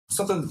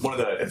Something one of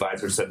the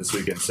advisors said this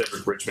weekend,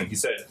 Cedric Richmond, he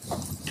said,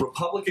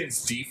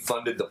 Republicans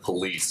defunded the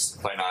police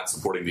by not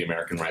supporting the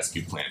American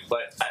Rescue Plan.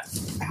 But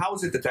how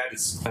is it that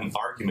is an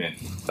argument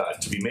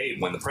to be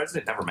made when the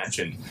president never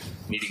mentioned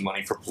needing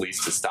money for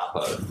police to stop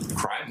a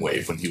crime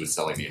wave when he was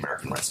selling the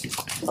American Rescue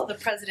Plan? Well, the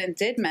president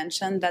did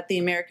mention that the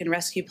American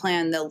Rescue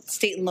Plan, the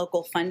state and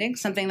local funding,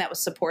 something that was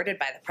supported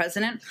by the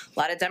president, a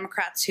lot of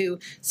Democrats who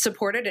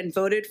supported and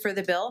voted for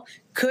the bill,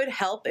 could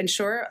help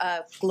ensure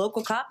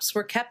local cops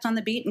were kept on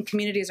the beat in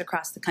communities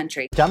across the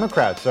country.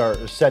 Democrats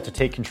are set to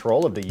take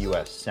control of the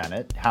U.S.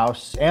 Senate,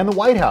 House, and the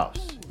White House.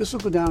 This will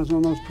go down as one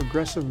of the most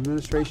progressive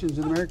administrations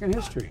in American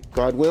history.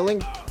 God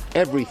willing,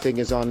 everything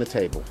is on the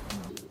table.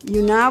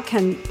 You now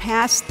can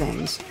pass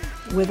things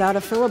without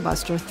a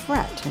filibuster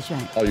threat. That's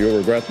right. Oh, you'll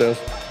regret this,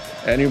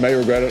 and you may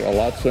regret it a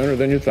lot sooner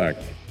than you think.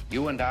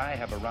 You and I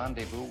have a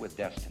rendezvous with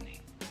destiny.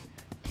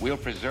 We'll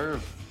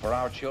preserve for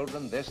our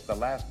children this, the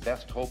last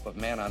best hope of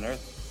man on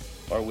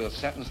earth, or we'll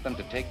sentence them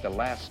to take the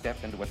last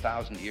step into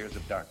 1,000 years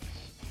of darkness.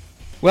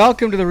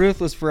 Welcome to the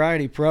Ruthless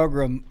Variety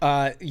Program.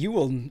 You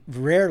will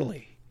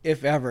rarely,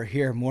 if ever,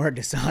 hear more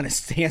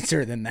dishonest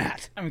answer than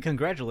that. I mean,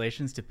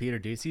 congratulations to Peter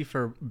Doocy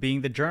for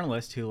being the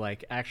journalist who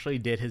actually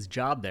did his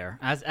job there,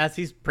 as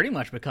he's pretty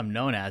much become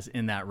known as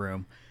in that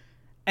room.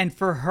 And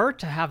for her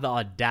to have the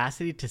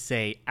audacity to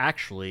say,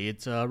 actually,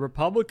 it's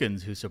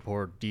Republicans who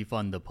support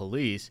defund the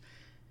police.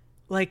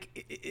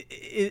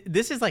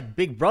 This is like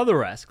Big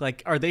Brother-esque.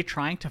 Are they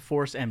trying to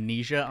force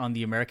amnesia on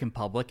the American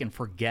public and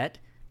forget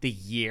the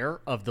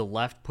year of the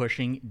left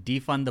pushing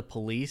defund the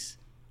police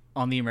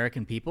on the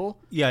American people?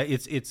 Yeah,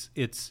 it's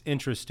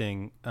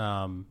interesting.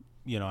 I'm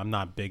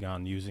not big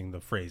on using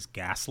the phrase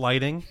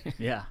gaslighting.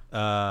 Yeah.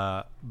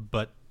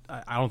 But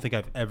I don't think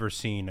I've ever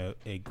seen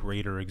a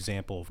greater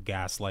example of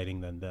gaslighting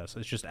than this.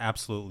 It's just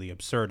absolutely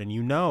absurd.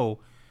 And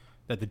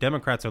that the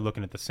Democrats are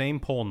looking at the same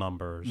poll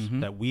numbers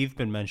that we've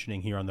been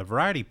mentioning here on the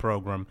Variety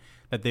program,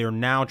 that they are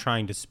now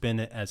trying to spin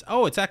it as,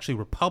 it's actually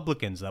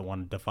Republicans that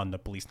want to defund the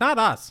police, not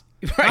us.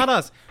 Right. Not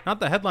us. Not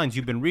the headlines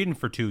you've been reading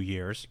for 2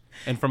 years.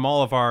 And from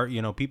all of our,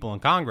 people in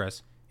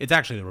Congress, it's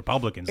actually the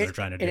Republicans that are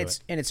trying to do it.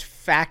 And it's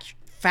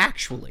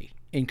factually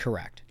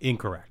incorrect.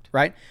 Incorrect.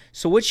 Right?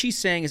 So what she's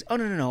saying is,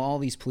 no, all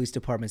these police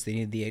departments, they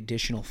need the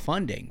additional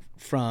funding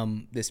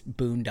from this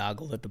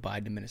boondoggle that the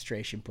Biden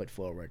administration put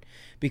forward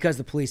because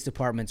the police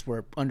departments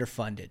were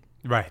underfunded.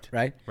 Right.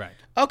 Right? Right.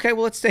 Okay,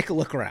 well, let's take a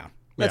look around.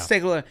 Let's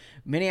take a look.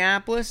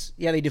 Minneapolis,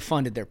 they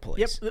defunded their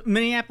police. Yep.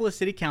 Minneapolis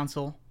City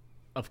Council,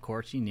 of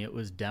course, you knew it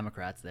was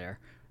Democrats there,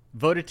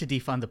 voted to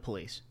defund the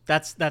police.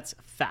 That's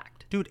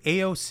fact. Dude,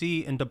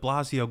 AOC and de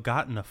Blasio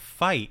got in a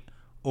fight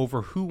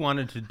over who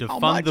wanted to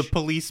defund the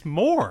police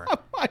more. How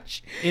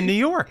much? In New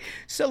York.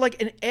 So,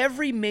 in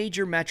every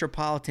major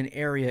metropolitan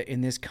area in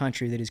this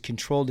country that is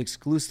controlled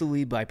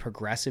exclusively by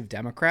progressive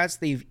Democrats,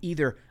 they've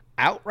either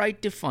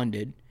outright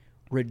defunded,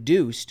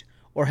 reduced,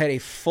 or had a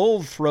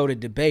full-throated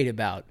debate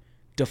about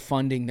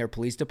defunding their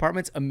police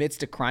departments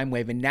amidst a crime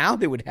wave. And now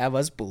they would have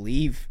us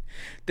believe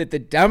that the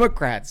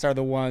Democrats are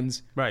the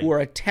ones who are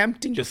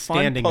attempting to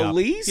fund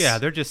police? Up. Yeah,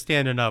 they're just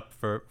standing up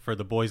for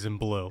the boys in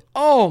blue.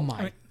 Oh, my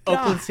God.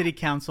 Oakland City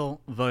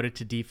Council voted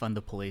to defund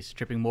the police,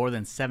 stripping more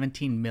than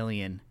 $17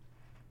 million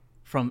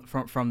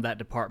from that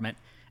department.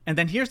 And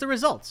then here's the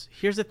results.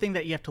 Here's the thing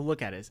that you have to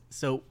look at is,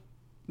 so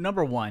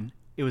number one,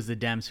 it was the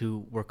Dems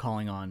who were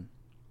calling on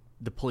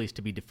the police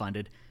to be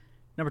defunded.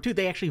 Number two,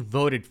 they actually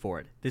voted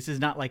for it. This is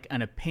not like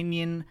an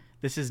opinion.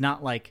 This is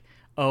not like,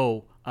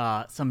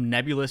 some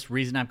nebulous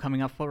reason I'm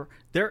coming up for.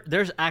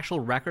 There's actual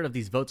record of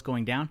these votes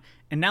going down.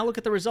 And now look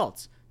at the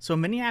results. So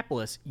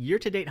Minneapolis,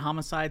 year-to-date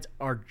homicides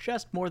are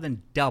just more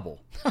than double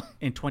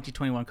in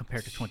 2021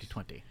 compared to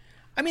 2020.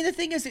 I mean, the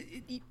thing is,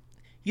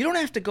 you don't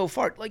have to go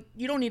far.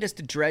 You don't need us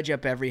to dredge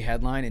up every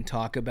headline and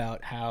talk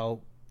about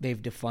how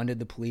they've defunded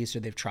the police or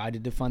they've tried to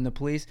defund the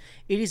police.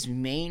 It is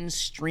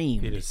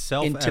mainstreamed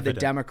into the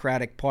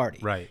Democratic Party.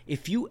 Right.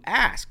 If you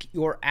ask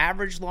your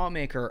average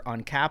lawmaker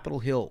on Capitol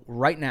Hill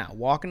right now,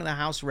 walk into the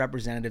House of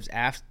Representatives,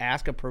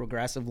 ask a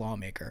progressive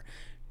lawmaker,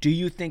 do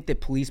you think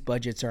that police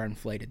budgets are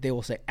inflated? They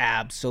will say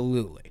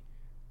absolutely.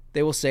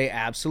 They will say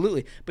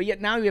absolutely. But yet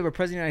now you have a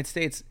president of the United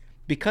States,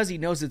 because he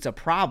knows it's a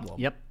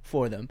problem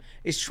for them,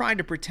 is trying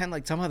to pretend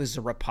like somehow this is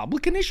a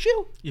Republican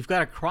issue? You've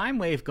got a crime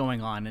wave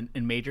going on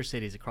in major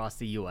cities across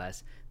the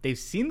U.S. They've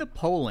seen the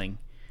polling,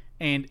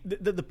 and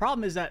the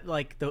problem is that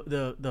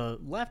the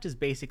left is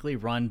basically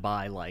run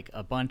by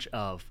a bunch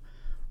of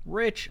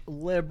rich,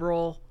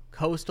 liberal,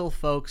 coastal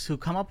folks who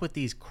come up with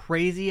these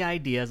crazy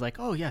ideas like,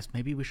 oh, yes,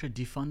 maybe we should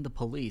defund the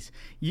police.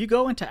 You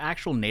go into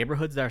actual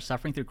neighborhoods that are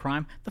suffering through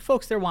crime, the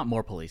folks there want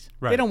more police.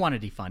 Right. They don't want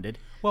it defunded.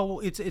 Well,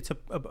 it's a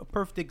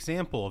perfect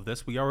example of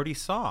this we already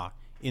saw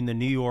in the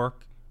New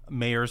York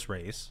mayor's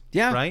race,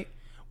 right?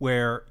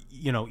 Where,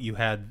 you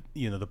had,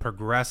 the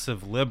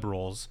progressive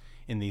liberals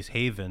in these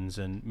havens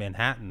in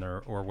Manhattan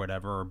or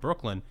whatever, or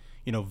Brooklyn,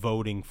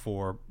 voting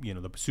for,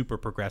 the super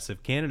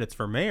progressive candidates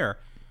for mayor.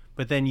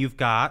 But then you've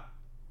got,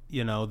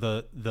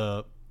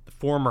 the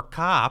former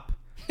cop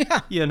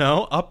You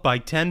know, up by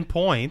 10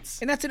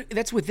 points. And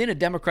that's within a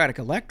Democratic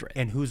electorate.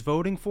 And who's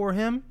voting for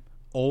him?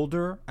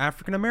 Older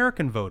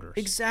African-American voters.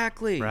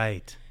 Exactly.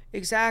 Right.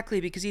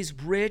 Exactly, because these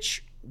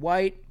rich,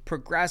 white,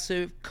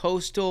 progressive,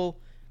 coastal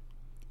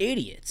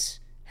idiots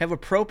have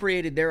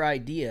appropriated their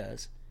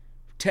ideas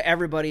to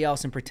everybody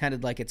else and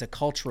pretended like it's a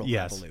cultural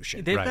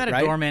revolution. They've got a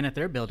doorman at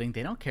their building.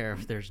 They don't care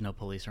if there's no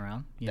police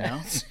around, you know?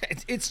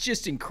 It's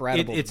just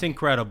incredible. It's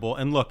incredible.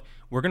 And look,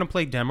 we're going to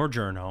play Dem or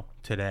Journo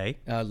today.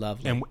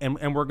 Lovely.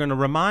 And we're going to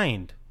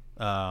remind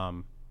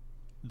the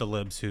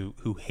libs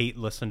who hate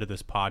listening to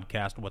this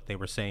podcast what they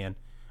were saying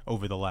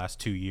over the last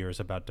 2 years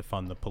about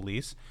defund the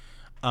police.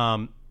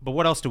 But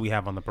what else do we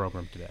have on the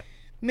program today?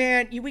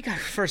 Man,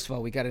 first of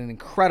all, we got an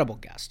incredible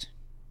guest.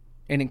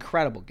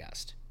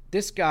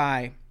 This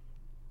guy,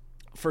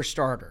 for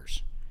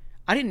starters,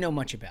 I didn't know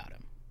much about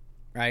him,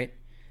 right?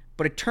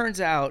 But it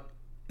turns out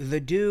the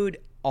dude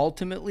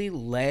ultimately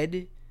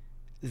led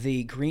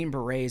the Green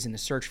Berets in the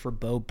search for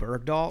Bo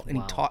Bergdahl, and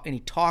he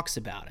talks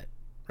about it,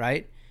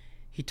 right?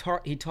 He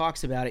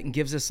talks about it and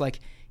gives us like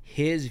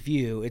his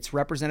view. It's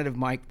Representative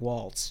Mike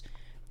Waltz.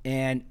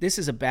 And this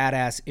is a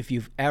badass if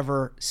you've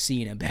ever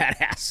seen a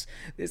badass.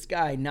 This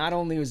guy not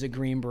only was a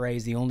Green Beret,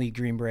 he's the only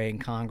Green Beret in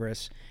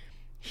Congress.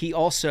 He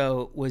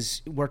also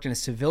worked in a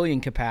civilian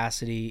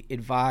capacity,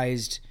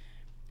 advised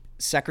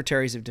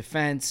secretaries of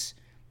defense.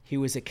 He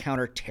was a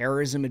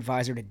counterterrorism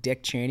advisor to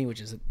Dick Cheney,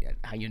 which is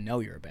how you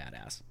know you're a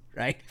badass,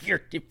 right?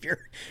 If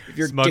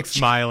you're Smug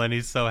smiling,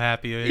 he's so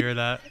happy to hear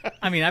that.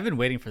 I mean, I've been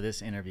waiting for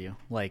this interview.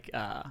 Like,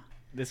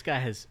 this guy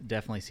has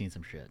definitely seen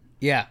some shit.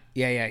 Yeah.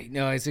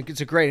 No, it's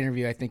a great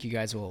interview. I think you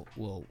guys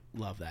will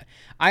love that.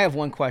 I have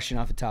one question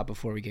off the top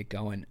before we get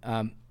going.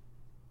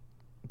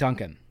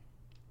 Duncan.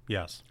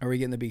 Yes. Are we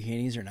getting the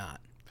bikinis or not?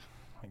 Oh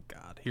my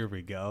God, here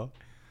we go.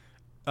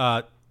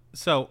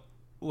 So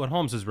what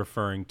Holmes is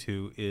referring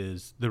to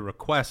is the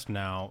request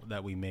now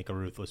that we make a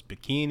Ruthless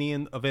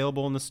bikini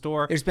available in the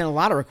store. There's been a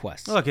lot of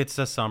requests. Look, it's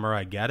the summer.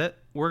 I get it.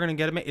 We're going to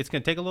get it made. It's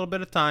going to take a little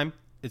bit of time.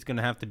 It's going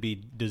to have to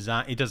be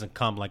designed. It doesn't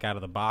come like out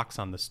of the box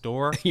on the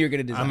store. You're going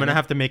to design I'm going to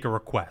have to make a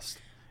request.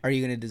 Are you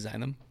going to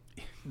design them?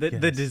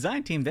 The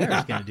design team there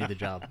is going to do the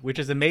job, which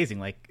is amazing.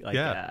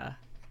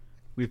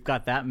 We've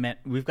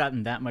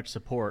gotten that much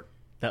support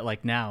that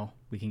like now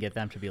we can get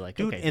them to be like,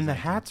 dude, okay. And the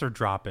hats are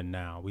dropping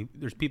now.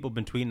 There's people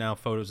been tweeting out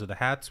photos of the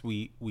hats.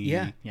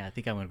 Yeah, I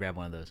think I'm going to grab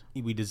one of those.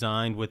 We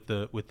designed with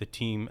the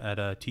team at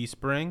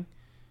Teespring.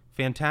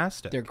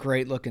 Fantastic. They're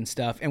great looking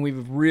stuff, and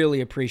we've really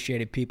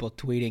appreciated people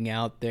tweeting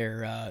out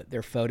their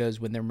photos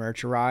when their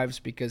merch arrives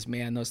because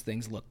man, those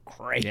things look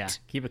great. Yeah,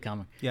 keep it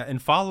coming. Yeah,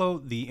 and follow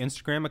the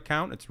Instagram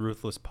account. It's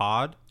Ruthless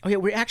Pod. Oh yeah,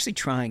 we're actually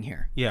trying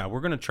here. Yeah, we're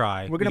gonna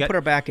try. We're gonna put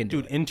her back into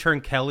it. Dude, intern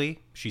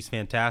Kelly, she's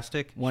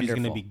fantastic. Wonderful.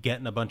 She's gonna be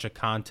getting a bunch of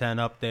content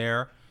up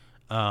there.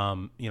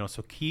 So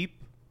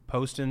keep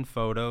posting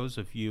photos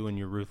of you and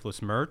your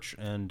Ruthless merch,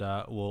 and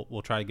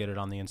we'll try to get it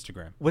on the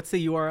Instagram. What's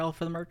the URL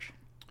for the merch?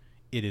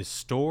 It is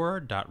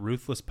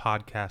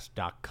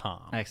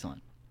store.ruthlesspodcast.com.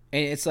 Excellent.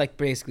 And it's like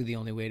basically the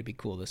only way to be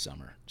cool this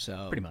summer.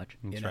 So pretty much,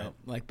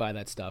 like buy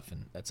that stuff,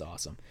 and that's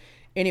awesome.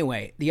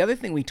 Anyway, the other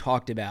thing we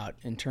talked about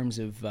in terms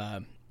of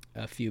a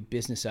few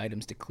business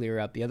items to clear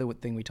up, the other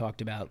thing we talked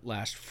about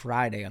last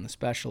Friday on the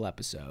special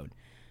episode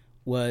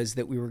was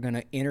that we were going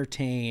to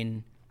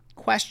entertain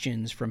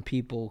questions from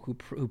people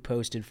who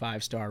posted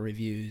 5-star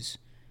reviews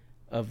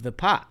of the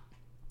pod.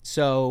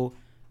 So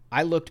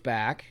I looked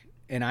back.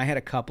 And I had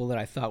a couple that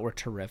I thought were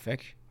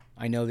terrific.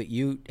 I know that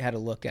you had a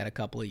look at a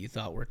couple that you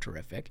thought were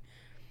terrific.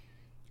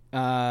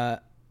 One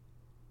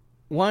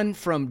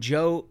from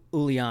Joe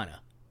Uliana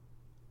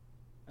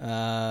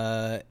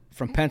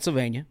from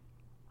Pennsylvania.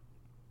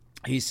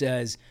 He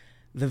says,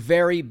 the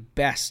very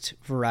best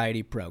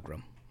variety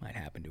program. I'd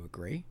happen to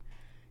agree. He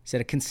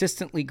said, a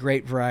consistently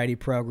great variety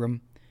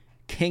program.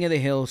 King of the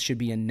Hill should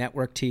be in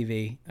network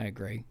TV. I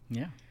agree.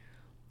 Yeah.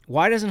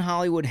 Why doesn't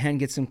Hollywood Hen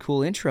get some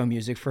cool intro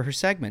music for her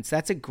segments?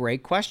 That's a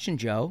great question,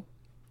 Joe.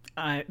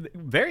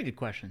 Very good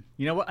question.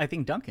 You know what? I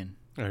think Duncan.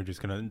 You're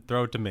just going to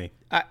throw it to me.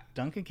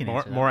 Duncan can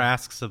answer that. More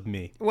asks of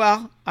me.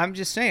 Well, I'm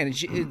just saying.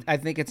 I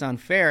think it's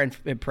unfair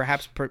and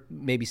perhaps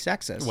maybe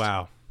sexist.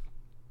 Wow.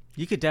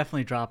 You could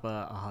definitely drop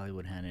a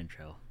Hollywood Hen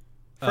intro.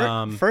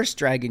 First,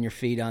 dragging your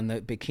feet on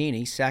the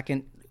bikini.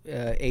 Second,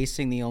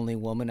 acing the only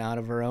woman out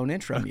of her own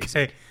intro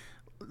music.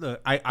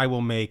 Look, I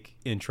will make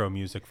intro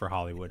music for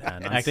Hollywood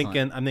Hen. I'm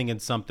thinking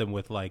something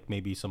with like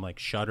maybe some like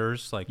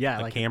shutters, like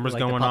cameras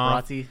going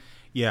off.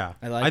 Yeah,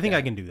 I think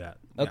I can do that.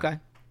 Okay, yeah.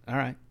 All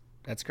right,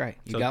 that's great.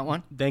 You got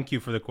one? Thank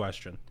you for the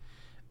question.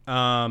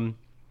 Yeah,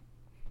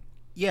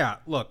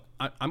 look,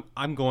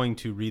 I'm going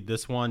to read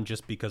this one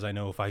just because I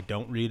know if I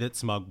don't read it,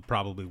 Smug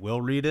probably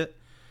will read it.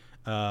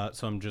 So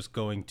I'm just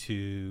going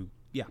to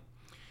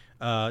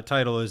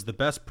title is The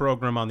Best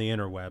Program on the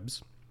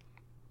Interwebs.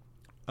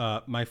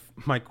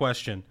 My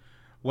question: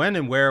 when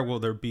and where will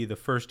there be the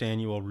first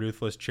annual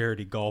Ruthless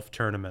charity golf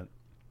tournament?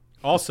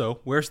 Also,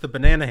 where's the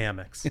banana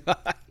hammocks?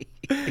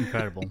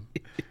 Incredible.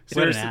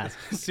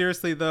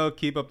 Seriously, though,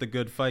 keep up the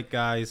good fight,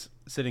 guys.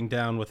 Sitting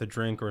down with a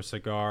drink or a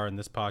cigar and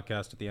this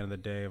podcast at the end of the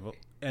day,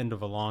 end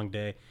of a long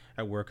day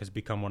at work, has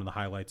become one of the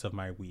highlights of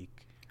my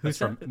week. That's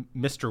from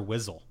Mr.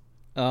 Wizzle.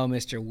 Oh,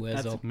 Mr.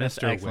 Wizzle. That's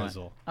Mr. excellent.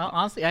 Wizzle.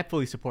 Honestly, I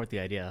fully support the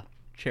idea.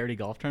 Charity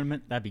golf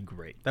tournament, that'd be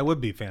great. That would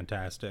be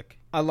fantastic.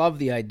 I love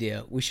the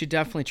idea. We should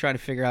definitely try to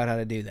figure out how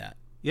to do that.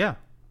 Yeah.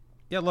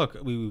 Yeah, look,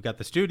 we've got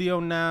the studio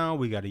now.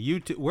 We got a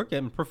YouTube. We're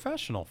getting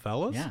professional,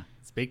 fellas. Yeah,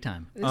 it's big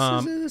time.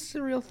 This is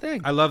a real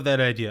thing. I love that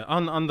idea.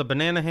 On the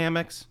banana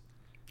hammocks,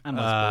 I'm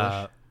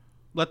less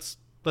bullish.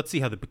 let's see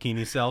how the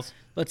bikini sells.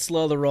 Let's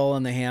slow the roll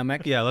on the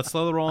hammock. Yeah, let's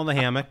slow the roll on the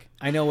hammock.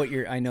 I know why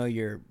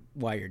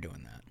you're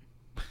doing that.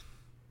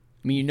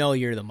 I mean, you know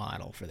you're the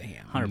model for the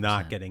hammock. 100%. I'm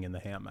not getting in the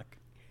hammock.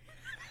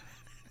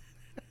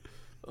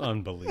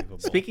 Unbelievable.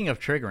 Speaking of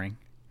triggering,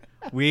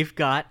 we've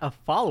got a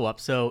follow-up.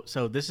 So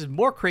this is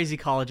more crazy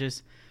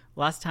colleges.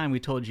 Last time we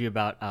told you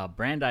about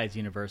Brandeis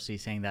University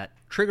saying that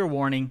trigger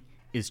warning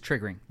is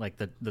triggering, like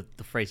the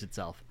phrase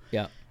itself.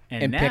 Yeah.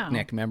 And now,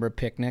 picnic, remember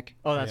picnic?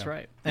 Oh, that's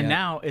right. And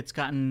now it's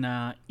gotten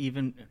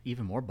even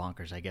more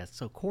bonkers, I guess.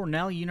 So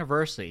Cornell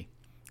University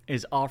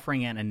is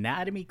offering an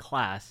anatomy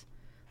class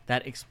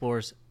that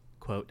explores,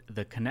 quote,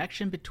 the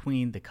connection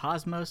between the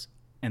cosmos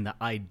and the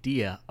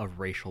idea of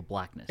racial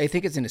blackness. I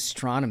think it's an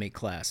astronomy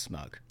class,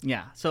 Smug.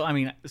 Yeah. So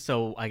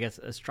I guess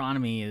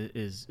astronomy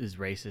is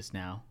racist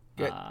now.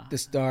 The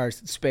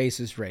stars, space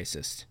is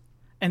racist.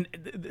 And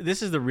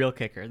this is the real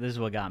kicker. This is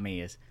what got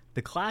me is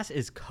the class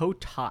is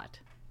co-taught,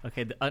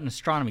 okay, an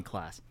astronomy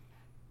class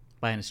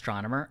by an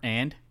astronomer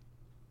and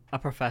a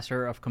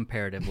professor of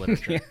comparative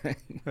literature.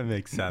 That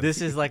makes sense.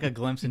 This is like a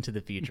glimpse into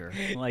the future.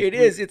 Like, it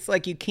is. It's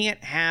like you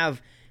can't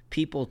have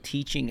people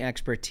teaching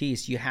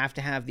expertise. You have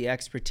to have the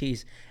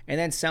expertise and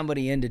then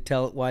somebody in to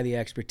tell it why the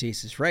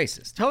expertise is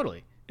racist.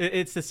 Totally.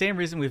 It's the same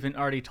reason we've been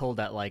already told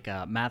that like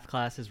math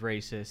class is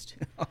racist.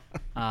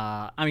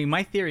 I mean,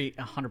 my theory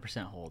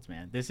 100% holds,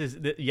 man. This is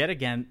yet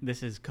again,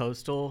 this is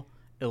coastal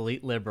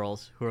elite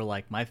liberals who are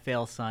like, my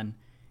fail son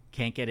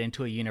can't get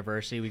into a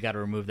university. We got to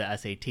remove the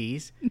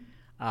SATs.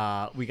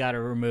 We got to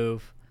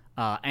remove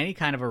any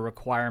kind of a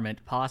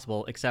requirement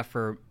possible, except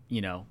for,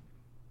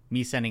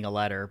 me sending a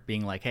letter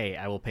being like, hey,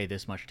 I will pay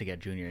this much to get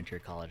junior into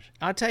your college.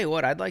 I'll tell you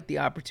what, I'd like the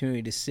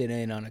opportunity to sit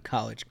in on a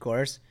college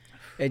course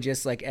and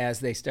just like as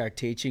they start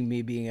teaching,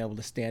 me being able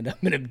to stand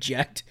up and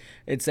object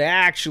and say,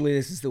 actually,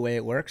 this is the way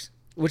it works,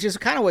 which is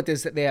kind of what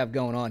they have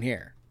going on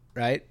here,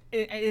 right?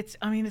 It's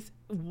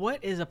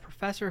what is a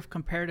professor of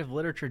comparative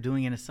literature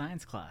doing in a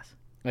science class?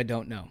 I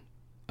don't know.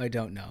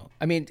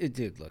 I mean,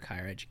 dude, look,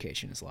 higher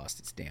education has lost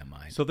its damn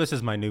mind. So this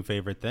is my new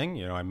favorite thing.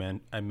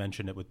 I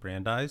mentioned it with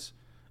Brandeis.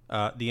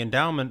 The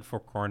endowment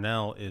for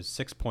Cornell is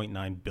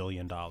 $6.9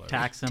 billion.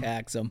 Tax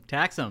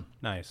them.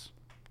 Nice.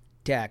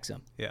 Tax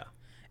them. Yeah.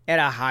 At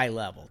a high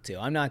level, too.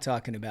 I'm not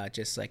talking about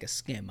just like a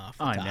skim off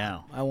the top. I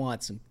know. I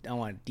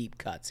want deep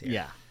cuts here.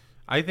 Yeah.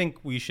 I think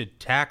we should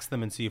tax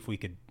them and see if we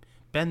could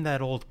bend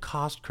that old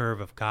cost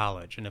curve of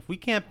college. And if we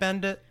can't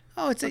bend it,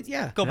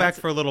 go back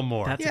for a little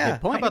more. That's a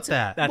good point. How about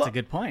that? That's a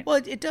good point. Well,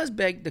 it does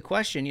beg the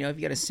question, if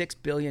you got a $6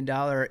 billion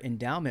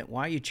endowment,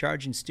 why are you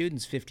charging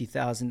students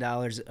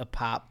 $50,000 a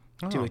pop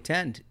to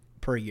attend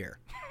per year,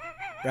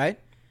 right?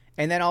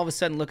 And then all of a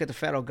sudden look at the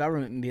federal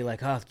government and be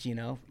like,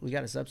 we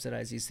got to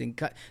subsidize these things.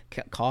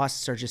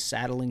 Costs are just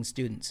saddling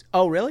students.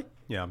 Oh, really?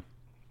 Yeah.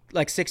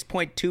 Like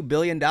 $6.2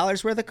 billion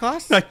worth of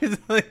costs?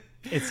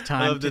 It's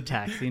time to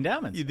tax the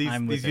endowments.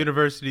 These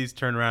universities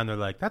turn around, they're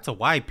like, that's a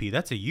YP,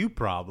 that's a you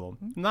problem,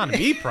 not a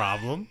me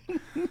problem.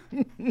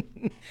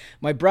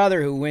 My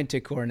brother, who went to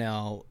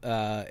Cornell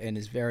and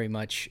is very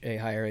much a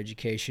higher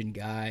education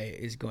guy,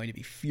 is going to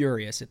be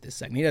furious at this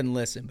segment. He doesn't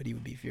listen, but he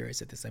would be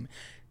furious at this segment.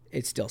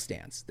 It still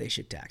stands. They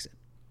should tax it.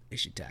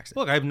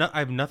 Look, I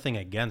have nothing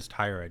against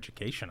higher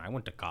education. I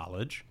went to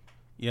college,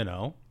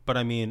 But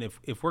I mean,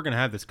 if we're going to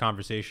have this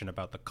conversation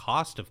about the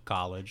cost of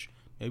college,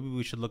 maybe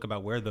we should look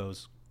about where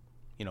those,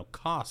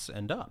 costs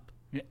end up.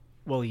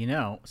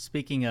 Well,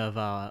 speaking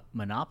of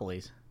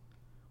monopolies,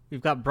 we've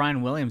got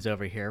Brian Williams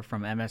over here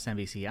from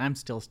MSNBC. I'm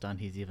still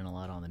stunned he's even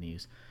allowed on the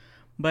news.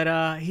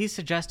 But he's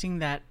suggesting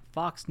that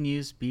Fox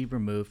News be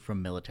removed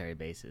from military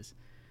bases.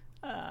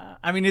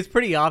 It's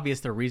pretty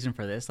obvious the reason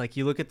for this. Like,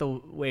 you look at the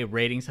way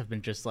ratings have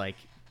been just, like,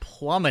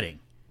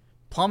 plummeting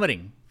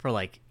for,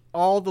 like,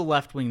 all the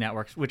left-wing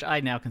networks, which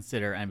I now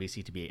consider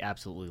NBC to be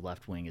absolutely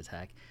left-wing as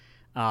heck.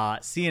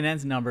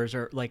 CNN's numbers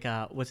are, like,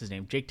 what's his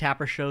name? Jake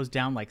Tapper show's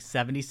down, like,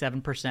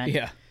 77%.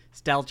 Yeah.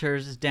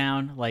 Stelter's is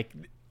down. Like,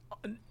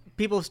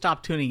 people have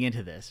stopped tuning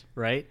into this,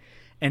 right?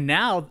 And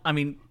now,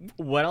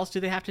 what else do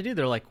they have to do?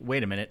 They're like,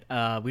 wait a minute,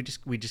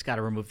 we just got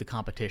to remove the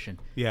competition.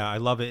 Yeah, I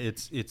love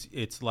it.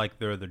 It's like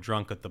they're the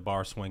drunk at the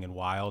bar swinging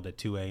wild at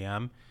 2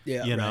 a.m.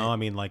 Yeah,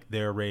 right. Like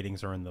their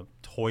ratings are in the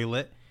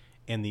toilet,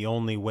 and the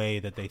only way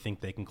that they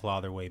think they can claw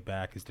their way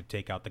back is to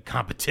take out the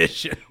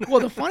competition. Well,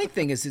 the funny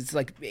thing is, it's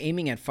like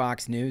aiming at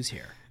Fox News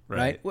here.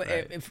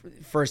 right?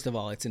 First of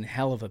all, it's a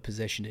hell of a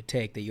position to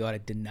take that you ought to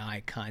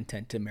deny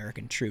content to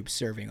American troops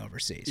serving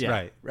overseas.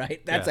 Yeah.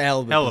 Right? That's a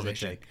hell of a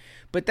position.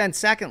 But then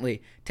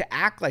secondly, to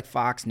act like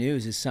Fox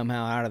News is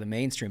somehow out of the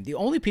mainstream. The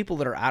only people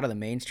that are out of the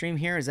mainstream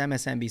here is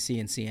MSNBC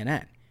and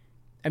CNN.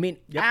 I mean,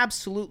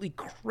 absolutely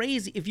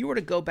crazy. If you were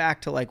to go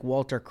back to like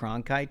Walter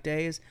Cronkite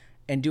days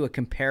and do a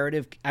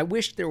comparative, I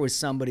wish there was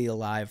somebody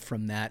alive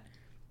from that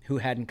who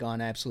hadn't gone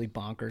absolutely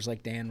bonkers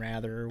like Dan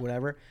Rather or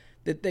whatever,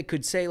 that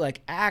could say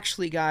like,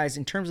 actually, guys,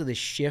 in terms of the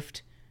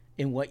shift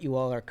in what you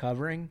all are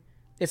covering,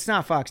 it's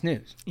not Fox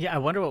News. Yeah, I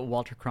wonder what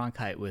Walter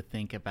Cronkite would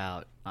think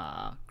about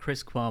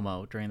Chris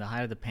Cuomo during the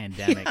height of the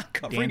pandemic,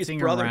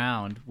 dancing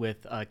around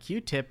with a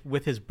Q-tip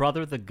with his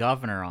brother, the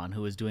governor, on,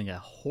 who was doing a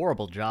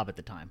horrible job at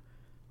the time.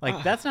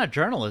 Like, that's not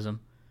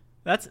journalism.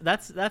 That's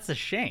a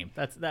shame.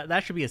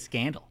 That should be a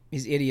scandal.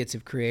 These idiots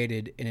have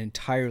created an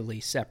entirely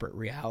separate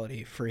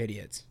reality for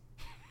idiots.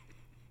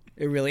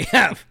 They really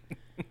have.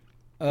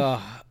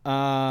 All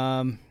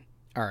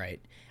right.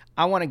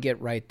 I want to get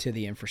right to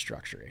the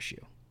infrastructure issue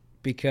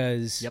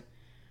because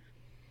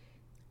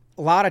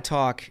a lot of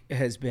talk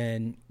has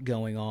been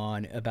going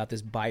on about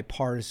this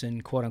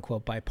bipartisan, quote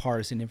unquote,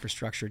 bipartisan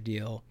infrastructure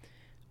deal.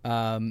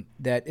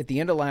 That at the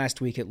end of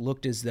last week, it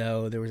looked as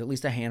though there was at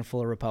least a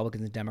handful of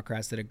Republicans and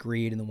Democrats that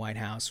agreed, and the White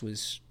House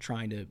was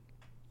trying to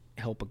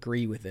help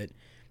agree with it,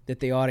 that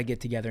they ought to get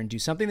together and do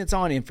something that's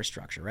on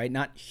infrastructure, right?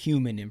 Not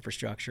human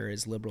infrastructure,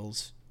 as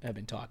liberals have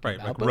been talking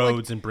about. Like but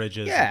roads and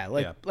bridges. Yeah,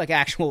 like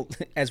actual,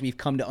 as we've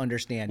come to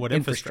understand, what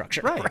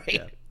infrastructure. Right.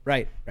 Yeah.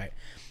 Right.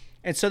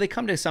 And so they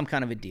come to some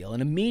kind of a deal,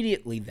 and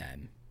immediately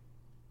then,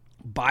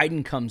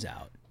 Biden comes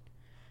out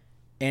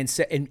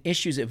and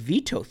issues a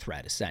veto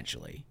threat,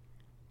 essentially.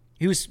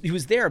 He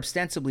was there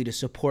ostensibly to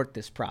support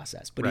this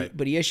process,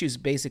 but he issues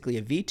basically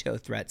a veto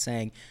threat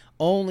saying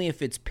only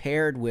if it's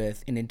paired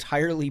with an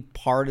entirely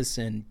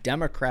partisan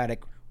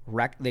Democratic,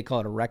 they call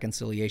it a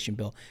reconciliation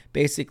bill.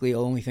 Basically, the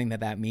only thing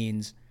that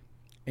means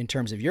in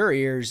terms of your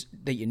ears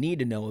that you need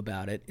to know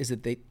about it is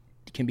that they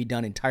can be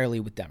done entirely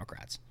with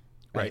Democrats.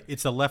 Right.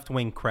 It's the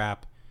left-wing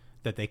crap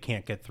that they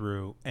can't get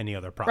through any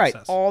other process.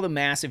 Right. All the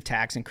massive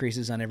tax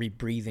increases on every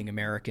breathing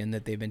American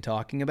that they've been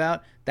talking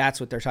about, that's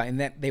what they're talking. And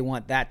that they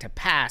want that to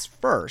pass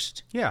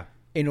first. Yeah.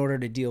 In order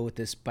to deal with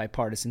this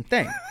bipartisan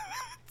thing.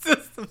 It's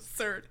just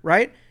absurd.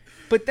 Right?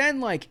 But then,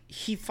 like,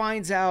 he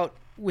finds out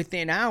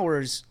within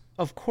hours,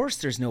 of course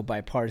there's no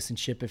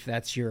bipartisanship if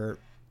that's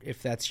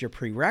your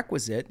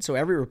prerequisite. So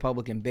every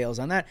Republican bails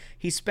on that.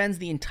 He spends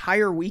the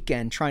entire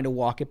weekend trying to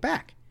walk it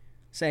back,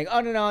 saying,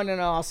 oh, no,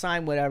 I'll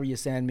sign whatever you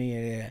send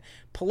me.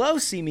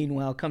 Pelosi,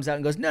 meanwhile, comes out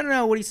and goes,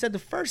 no, what he said the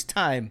first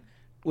time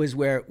was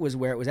where it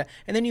was at.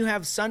 And then you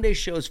have Sunday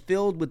shows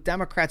filled with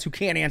Democrats who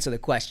can't answer the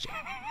question.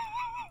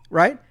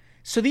 Right?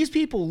 So these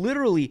people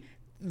literally,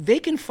 they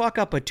can fuck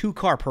up a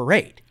 2-car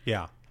parade.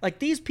 Yeah. Like,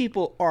 these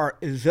people are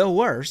the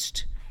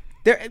worst.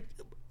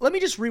 Let me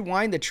just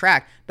rewind the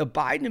track. The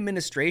Biden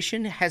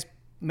administration has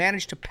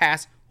managed to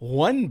pass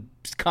one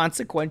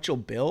consequential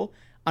bill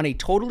on a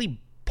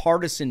totally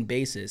partisan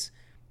basis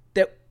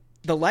that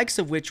the likes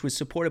of which was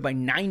supported by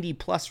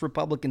 90-plus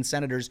Republican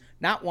senators,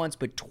 not once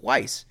but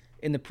twice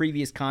in the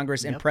previous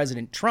Congress and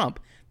President Trump.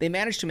 They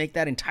managed to make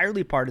that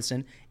entirely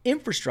partisan.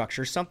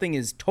 Infrastructure, something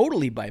is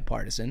totally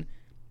bipartisan,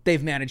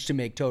 they've managed to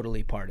make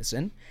totally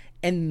partisan.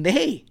 And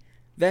they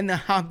then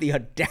have the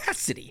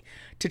audacity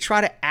to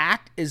try to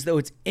act as though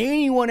it's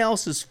anyone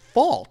else's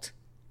fault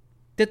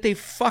that they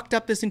fucked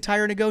up this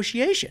entire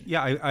negotiation.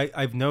 Yeah,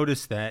 I've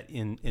noticed that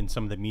in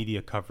some of the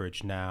media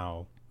coverage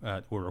now,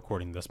 we're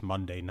recording this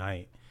Monday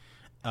night,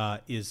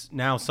 is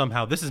now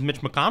somehow this is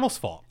Mitch McConnell's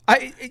fault.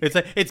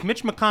 It's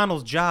Mitch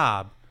McConnell's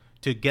job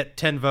to get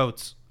 10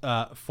 votes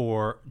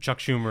for Chuck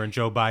Schumer and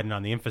Joe Biden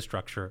on the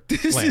infrastructure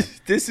plan.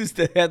 This is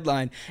the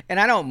headline. And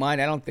I don't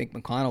mind. I don't think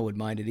McConnell would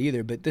mind it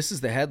either. But this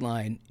is the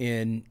headline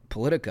in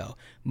Politico.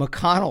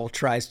 McConnell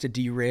tries to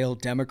derail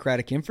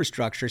Democratic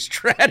infrastructure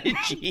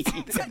strategy.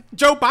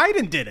 Joe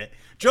Biden did it.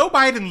 Joe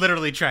Biden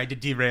literally tried to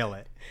derail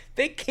it.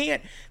 They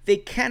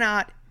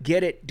cannot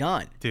get it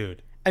done.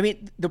 Dude. I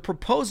mean, the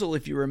proposal,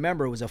 if you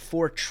remember, was a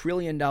 $4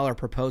 trillion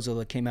proposal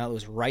that came out that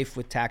was rife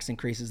with tax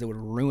increases that would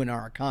ruin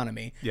our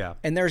economy. Yeah.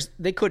 And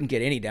they couldn't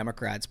get any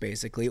Democrats,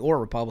 basically, or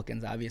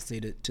Republicans,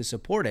 obviously, to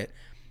support it.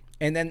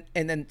 And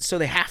then so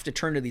they have to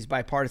turn to these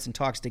bipartisan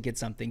talks to get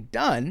something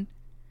done,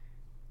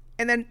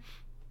 and then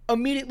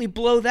immediately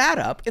blow that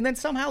up, and then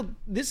somehow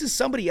this is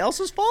somebody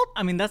else's fault?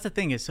 I mean, that's the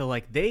thing is, so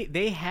like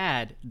they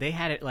had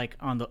it like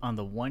on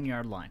the 1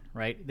 yard line,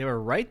 right? They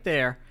were right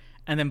there,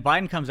 and then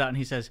Biden comes out and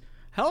he says,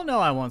 hell no,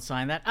 I won't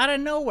sign that, out of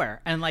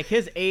nowhere. And like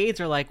his aides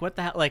are like, what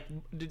the hell? Like,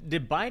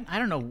 did Biden, I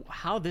don't know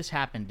how this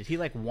happened. Did he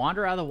like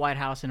wander out of the White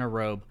House in a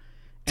robe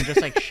and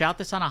just like shout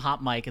this on a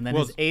hot mic, and then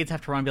his aides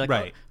have to run and be like,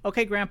 right. Oh,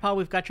 okay, Grandpa,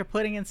 we've got your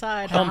pudding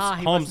inside. Holmes,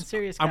 He wasn't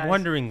serious, guys. I'm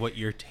wondering what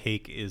your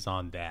take is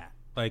on that.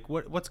 Like,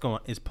 what's going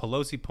on? Is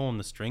Pelosi pulling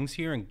the strings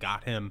here and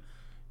got him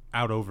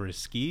out over his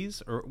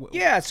skis? Or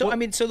yeah, so I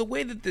mean, so the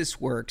way that this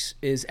works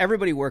is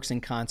everybody works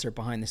in concert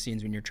behind the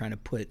scenes when you're trying to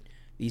put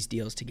these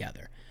deals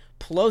together.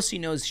 Pelosi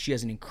knows she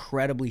has an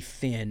incredibly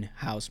thin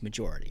House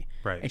majority.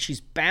 Right. And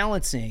she's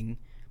balancing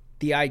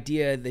the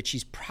idea that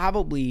she's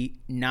probably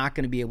not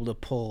going to be able to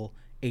pull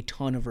a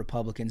ton of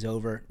Republicans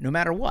over no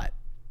matter what,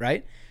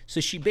 right? So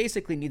she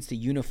basically needs to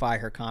unify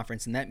her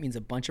conference, and that means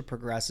a bunch of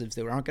progressives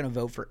that aren't going to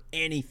vote for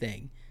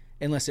anything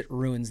unless it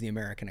ruins the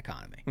American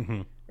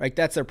economy, right?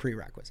 That's their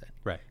prerequisite,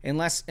 right?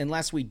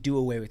 Unless we do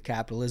away with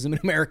capitalism in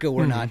America,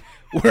 we're not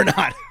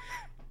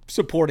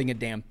supporting a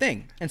damn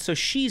thing. And so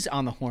she's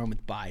on the horn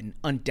with Biden,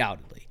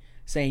 undoubtedly,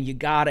 saying you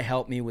got to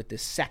help me with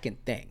this second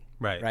thing,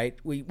 right?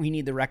 We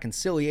need the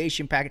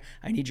reconciliation package.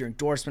 I need your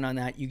endorsement on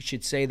that. You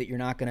should say that you're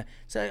not going to.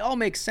 So it all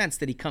makes sense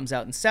that he comes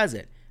out and says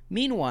it.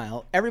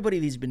 Meanwhile, everybody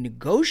that he's been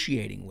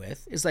negotiating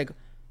with is like,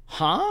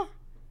 huh?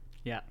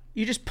 Yeah.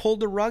 You just pulled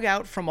the rug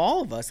out from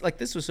all of us. Like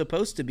this was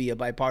supposed to be a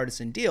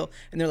bipartisan deal.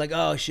 And they're like,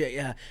 oh, shit,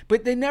 yeah.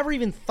 But they never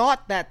even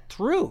thought that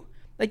through.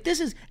 Like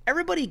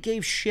everybody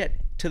gave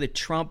shit to the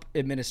Trump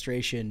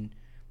administration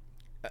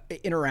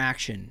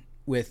interaction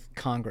with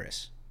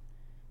Congress.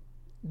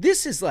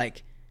 This is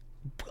like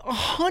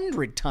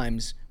 100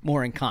 times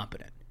more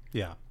incompetent.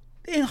 Yeah.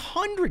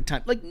 100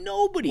 times. Like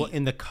nobody. Well,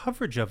 and the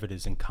coverage of it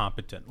is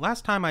incompetent.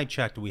 Last time I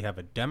checked, we have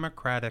a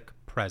Democratic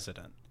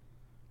president.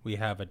 We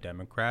have a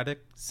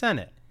Democratic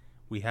Senate.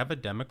 We have a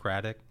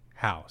Democratic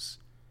House.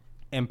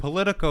 And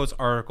Politico's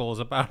article is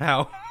about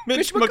how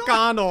Mitch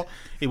McConnell,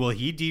 will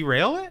he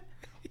derail it?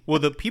 Will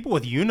the people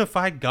with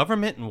unified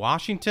government in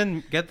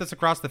Washington get this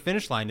across the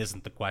finish line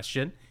isn't the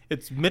question.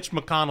 It's Mitch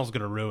McConnell's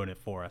going to ruin it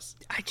for us.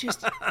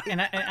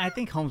 And I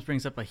think Holmes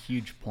brings up a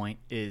huge point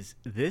is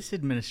this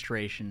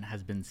administration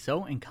has been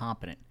so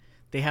incompetent.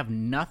 They have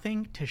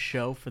nothing to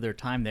show for their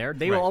time there.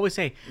 They will always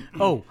say,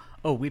 oh,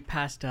 we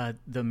passed the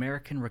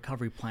American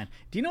Recovery Plan.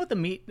 Do you know what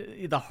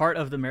the heart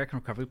of the American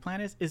Recovery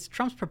Plan is? Is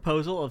Trump's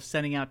proposal of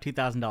sending out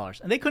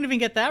 $2,000. And they couldn't even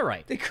get that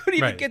right. They couldn't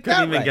even get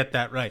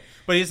that right.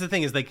 But here's the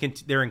thing is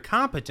they're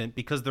incompetent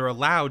because they're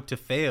allowed to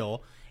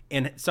fail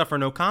and suffer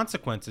no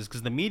consequences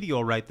because the media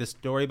will write this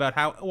story about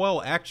how,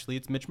 well, actually,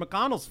 it's Mitch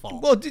McConnell's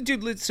fault. Well,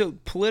 dude, so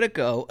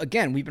Politico,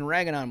 again, we've been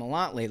ragging on them a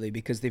lot gately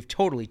because they've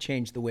totally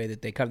changed the way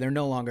that they cover. They're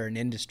no longer an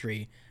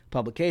industry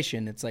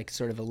publication. It's like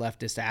sort of a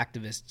leftist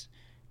activist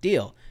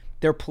deal.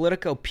 Their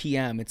Politico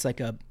PM, it's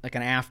like an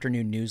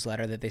afternoon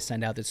newsletter that they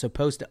send out that's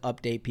supposed to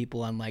update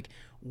people on like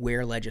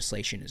where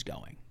legislation is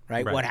going,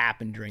 right? What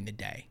happened during the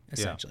day,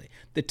 essentially. Yeah.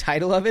 The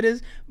title of it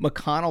is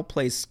McConnell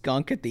Plays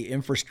Skunk at the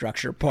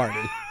Infrastructure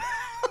Party.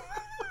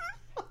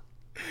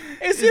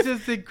 It's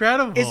just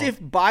incredible. As if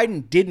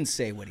Biden didn't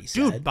say what he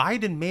said. Dude,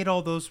 Biden made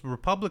all those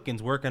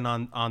Republicans working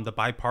on the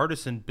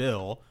bipartisan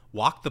bill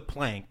walk the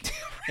plank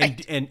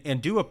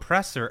and do a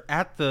presser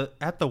at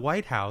the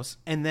White House,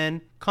 and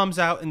then comes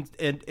out and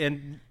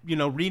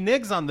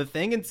reneges on the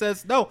thing and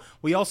says, no,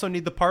 we also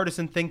need the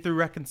partisan thing through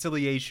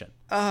reconciliation.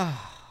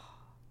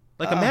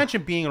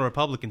 Imagine being a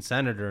Republican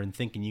senator and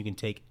thinking you can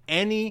take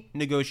any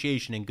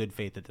negotiation in good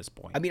faith at this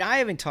point. I mean, I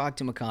haven't talked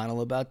to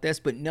McConnell about this,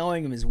 but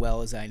knowing him as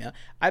well as I know,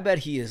 I bet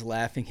he is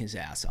laughing his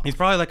ass off. He's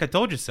probably like, I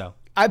told you so.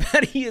 I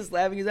bet he is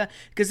laughing his ass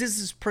because this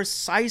is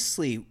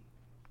precisely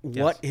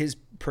what his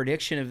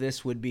prediction of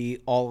this would be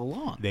all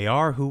along. They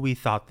are who we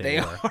thought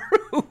they were. Are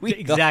who we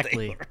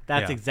exactly. Thought they were.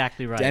 That's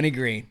exactly right. Denny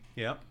Green.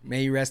 Yep.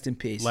 May you rest in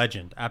peace.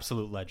 Legend.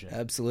 Absolute legend.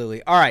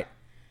 Absolutely. All right.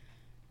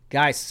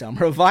 Guys,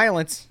 Summer of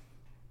Violence.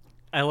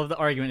 I love the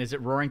argument. Is it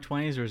Roaring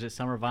 '20s or is it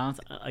Summer of Violence?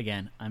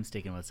 Again, I'm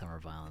sticking with Summer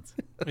of Violence.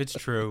 It's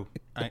true.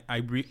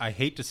 I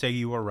hate to say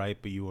you were right,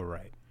 but you were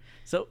right.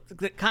 So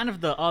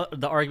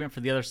the argument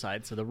for the other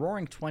side. So the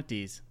Roaring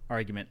 '20s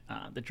argument.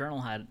 The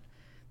Journal had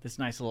this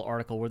nice little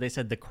article where they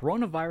said the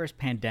coronavirus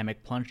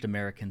pandemic plunged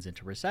Americans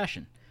into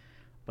recession,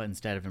 but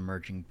instead of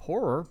emerging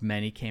poorer,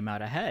 many came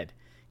out ahead.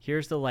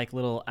 Here's the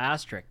little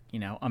asterisk.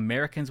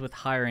 Americans with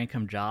higher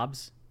income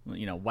jobs.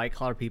 White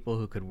collar people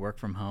who could work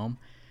from home.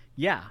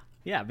 Yeah,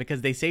 because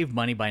they saved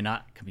money by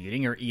not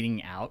commuting or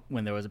eating out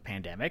when there was a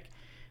pandemic.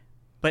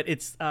 But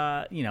it's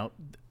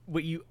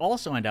what you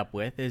also end up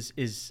with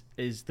is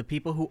the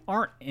people who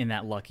aren't in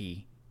that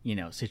lucky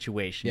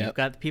situation. Yep. You've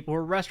got the people who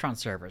are restaurant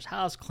servers,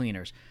 house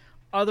cleaners,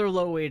 other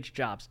low wage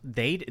jobs.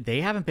 They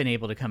haven't been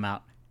able to come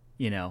out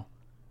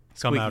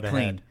come out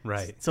clean. Ahead.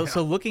 Right. So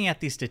looking at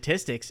these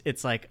statistics,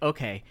 it's like,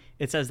 okay,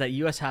 it says that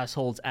U.S.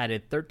 households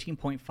added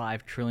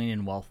 $13.5 trillion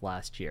in wealth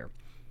last year.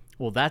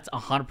 Well, that's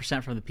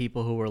 100% from the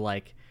people who were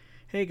like,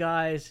 hey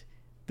guys,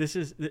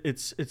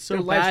 it's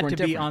so bad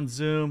to be on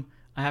Zoom.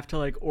 I have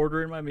to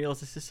order in my meals.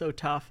 This is so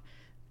tough.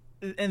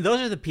 And those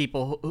are the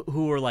people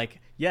who are like,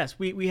 yes,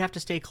 we have to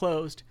stay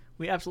closed.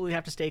 We absolutely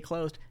have to stay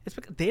closed. It's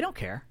because they don't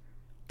care.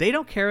 They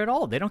don't care at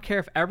all. They don't care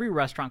if every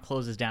restaurant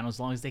closes down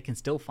as long as they can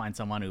still find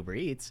someone on Uber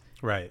Eats.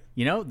 Right.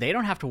 They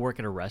don't have to work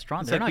at a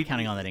restaurant. They're not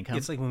counting on that income.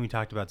 It's like when we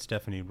talked about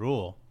Stephanie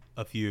Rule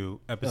a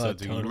few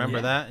episodes ago. You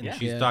remember that? And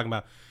she's talking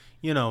about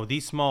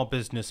these small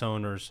business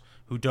owners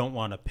who don't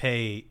want to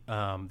pay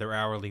their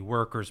hourly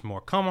workers more.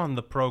 Come on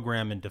the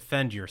program and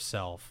defend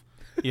yourself,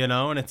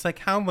 And it's like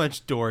how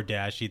much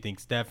DoorDash you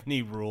think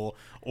Stephanie Rule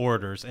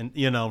orders, and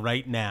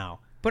right now.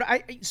 But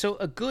so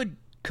a good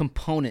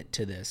component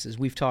to this, as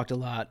we've talked a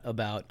lot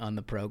about on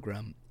the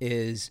program,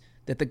 is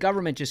that the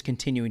government just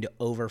continuing to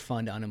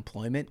overfund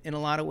unemployment in a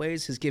lot of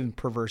ways has given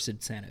perverse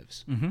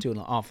incentives to an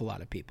awful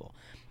lot of people.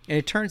 And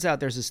it turns out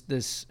there's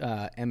this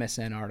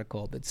MSN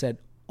article that said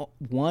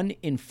 1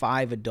 in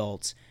 5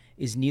 adults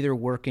is neither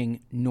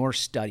working nor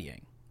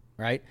studying,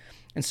 right?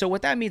 And so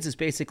what that means is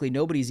basically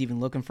nobody's even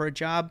looking for a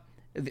job,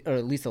 or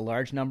at least a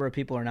large number of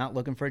people are not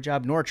looking for a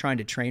job, nor trying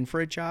to train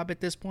for a job at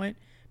this point,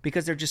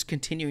 because they're just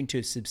continuing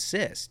to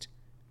subsist,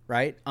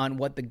 right, on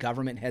what the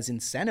government has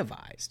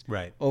incentivized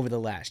over the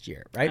last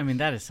year, right? I mean,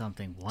 that is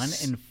something. 1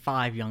 in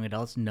 5 young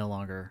adults no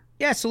longer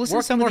so listen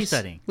to some of these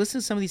studying.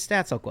 Listen to some of these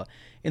stats, Oklahoma.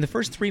 In the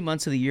first 3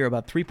 months of the year,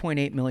 about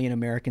 3.8 million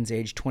Americans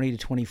aged 20 to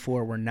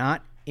 24 were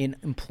not in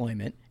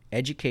employment,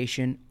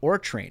 education, or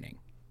training.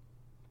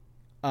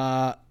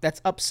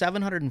 That's up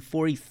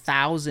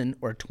 740,000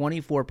 or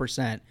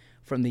 24%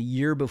 from the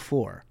year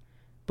before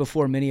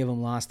many of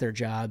them lost their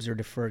jobs or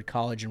deferred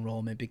college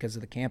enrollment because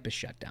of the campus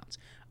shutdowns.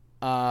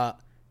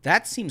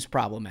 That seems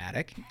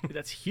problematic.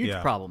 That's a huge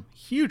problem.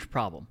 Huge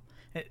problem.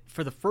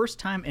 For the first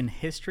time in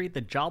history,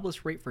 the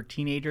jobless rate for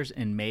teenagers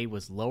in May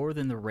was lower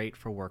than the rate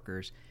for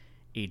workers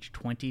aged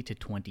 20 to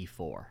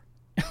 24.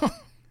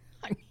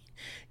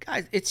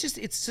 Guys,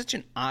 it's such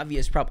an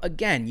obvious problem.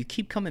 Again, you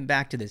keep coming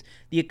back to this.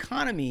 The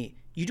economy,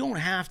 you don't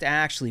have to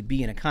actually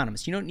be an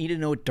economist. You don't need to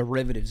know what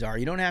derivatives are.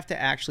 You don't have to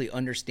actually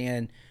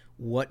understand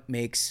what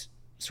makes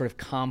sort of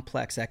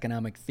complex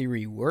economic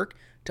theory work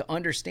to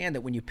understand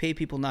that when you pay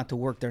people not to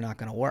work, they're not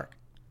going to work.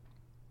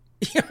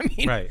 You know what I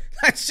mean? Right.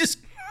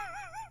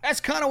 That's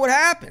kind of what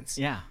happens.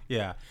 Yeah.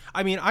 Yeah.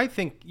 I mean, I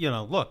think,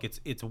 look,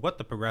 it's what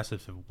the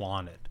progressives have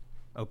wanted,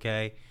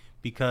 okay?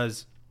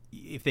 Because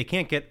if they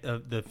can't get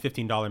the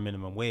 $15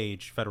 minimum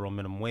wage, federal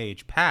minimum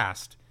wage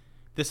passed,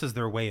 this is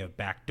their way of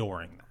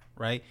backdooring that,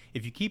 right?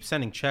 If you keep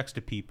sending checks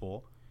to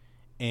people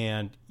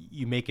and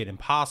you make it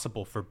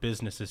impossible for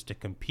businesses to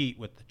compete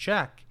with the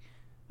check,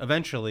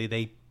 eventually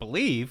they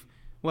believe,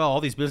 well, all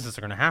these businesses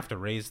are going to have to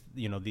raise,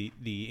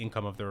 the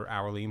income of their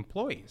hourly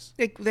employees.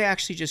 They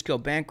actually just go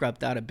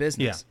bankrupt out of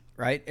business,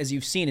 right? As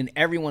you've seen, and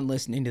everyone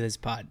listening to this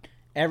pod,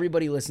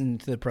 everybody listening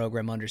to the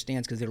program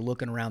understands because they're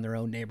looking around their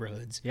own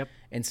neighborhoods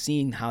and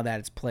seeing how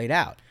that's played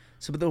out.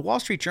 So, but the Wall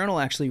Street Journal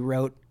actually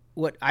wrote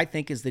what I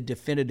think is the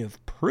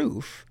definitive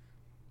proof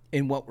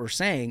in what we're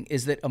saying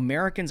is that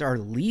Americans are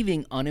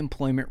leaving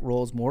unemployment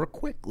rolls more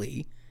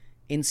quickly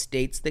in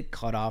states that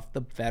cut off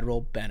the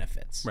federal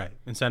benefits. Right.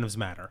 Incentives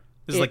matter.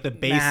 This is like the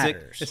basic.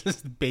 Matters. This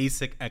is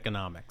basic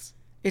economics.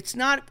 It's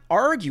not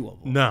arguable.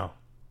 No.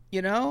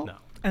 No.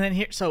 And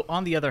then so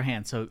on the other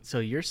hand, so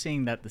you're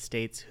seeing that the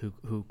states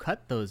who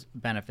cut those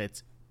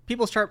benefits,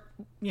 people start,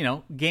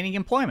 gaining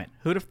employment.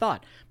 Who'd have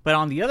thought? But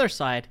on the other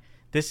side,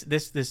 this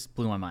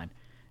blew my mind.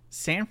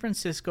 San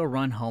Francisco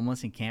run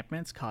homeless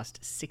encampments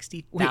cost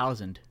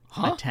 $60,000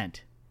 a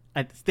tent.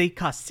 They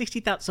cost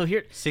 $60,000. So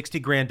here,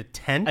 $60,000 a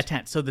tent. A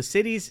tent. So the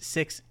city's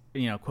 6,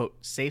 quote,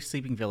 safe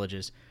sleeping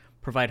villages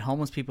provide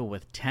homeless people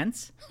with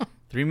tents,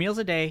 3 meals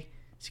a day,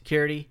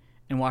 security,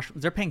 and washrooms.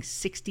 They're paying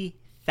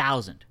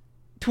 $60,000.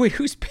 Wait,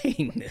 who's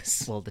paying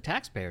this? Well, the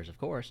taxpayers, of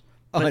course.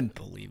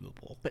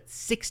 Unbelievable. But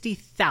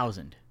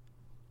 $60,000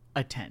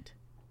 a tent.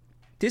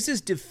 This is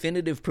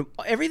definitive proof.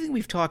 Everything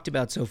we've talked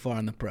about so far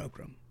on the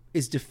program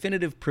is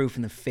definitive proof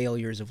in the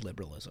failures of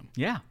liberalism.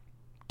 Yeah.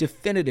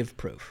 Definitive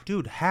proof.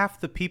 Dude, half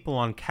the people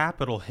on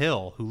Capitol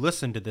Hill who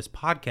listen to this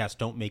podcast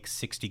don't make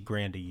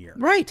 $60,000 a year.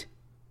 Right.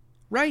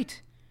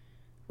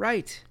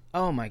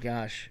 Oh my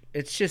gosh.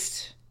 It's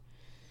just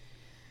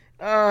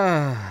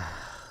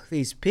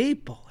these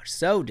people are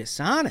so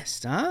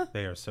dishonest, huh?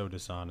 They are so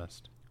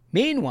dishonest.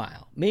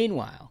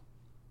 Meanwhile,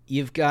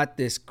 you've got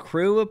this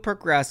crew of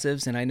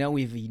progressives, and I know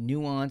we have a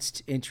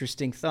nuanced,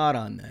 interesting thought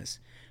on this,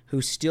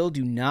 who still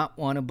do not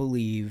want to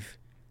believe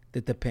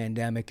that the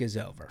pandemic is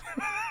over.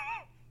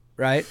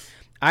 Right?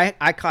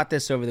 I caught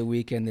this over the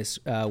weekend, this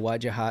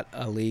Wajahat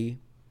Ali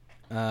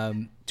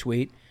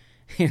tweet.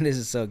 And this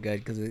is so good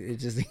because it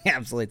just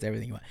encapsulates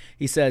everything you want.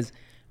 He says,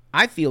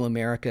 I feel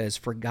America has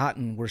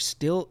forgotten we're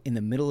still in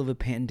the middle of a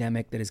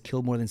pandemic that has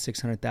killed more than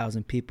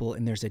 600,000 people,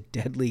 and there's a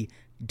deadly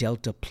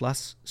Delta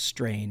Plus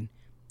strain,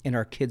 and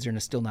our kids are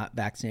still not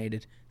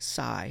vaccinated.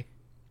 Sigh.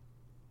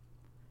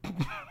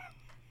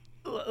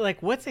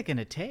 Like, what's it going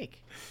to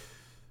take?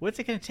 What's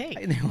it going to take?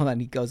 And then, hold on,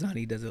 he goes on,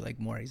 he does it like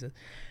more. He says,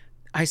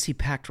 I see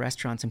packed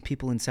restaurants and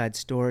people inside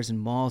stores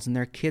and malls, and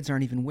their kids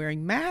aren't even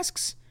wearing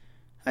masks.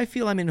 I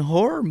feel I'm in a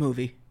horror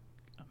movie.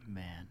 Oh,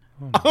 man.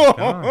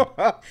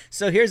 Oh,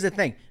 so here's the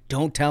thing.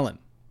 Don't tell him.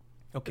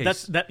 Okay.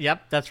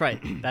 Yep, that's right.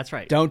 That's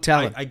right. Don't tell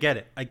him. I get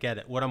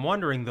it. What I'm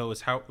wondering, though,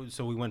 is how...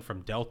 So we went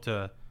from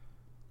Delta...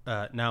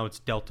 now it's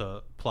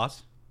Delta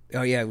Plus?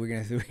 Oh, yeah. We're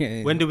going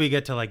to... When do we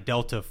get to, like,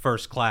 Delta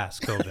First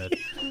Class COVID?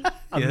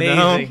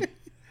 Amazing.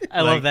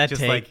 I love that just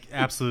take. Like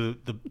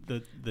absolute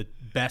the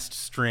best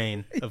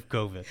strain of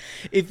COVID.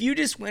 If you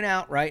just went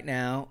out right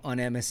now on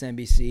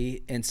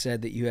MSNBC and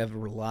said that you have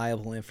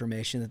reliable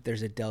information that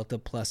there's a Delta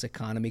Plus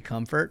economy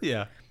comfort,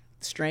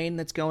 strain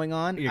that's going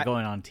on, You're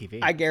going on TV.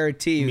 I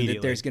guarantee you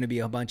that there's going to be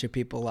a bunch of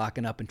people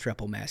locking up and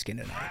triple masking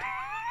tonight.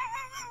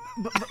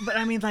 but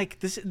I mean, like,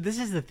 this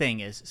is the thing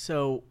is,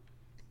 so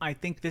I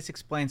think this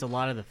explains a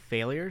lot of the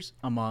failures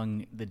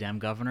among the Dem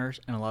governors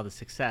and a lot of the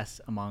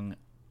success among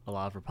a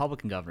lot of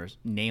Republican governors,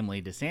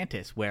 namely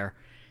DeSantis, where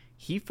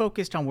he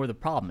focused on where the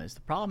problem is.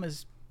 The problem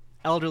is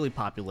elderly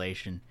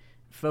population,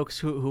 folks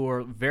who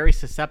are very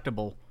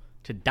susceptible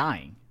to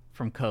dying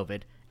from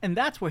COVID, and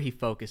that's where he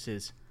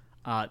focuses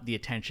the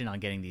attention on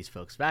getting these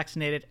folks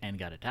vaccinated, and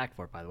got attacked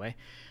for it, by the way.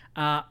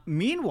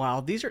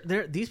 Meanwhile,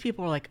 these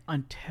people are like,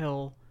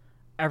 until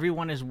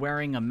everyone is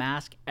wearing a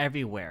mask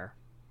everywhere,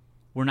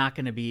 we're not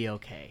going to be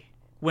okay.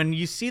 When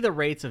you see the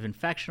rates of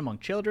infection among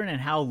children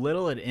and how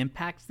little it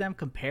impacts them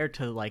compared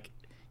to, like,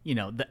 you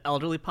know, the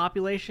elderly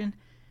population,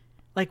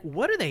 like,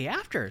 what are they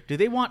after? Do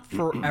they want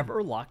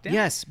forever lockdown?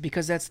 Yes,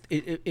 because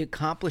it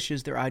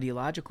accomplishes their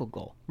ideological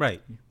goal.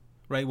 Right.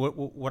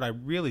 What I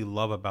really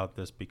love about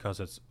this, because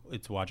it's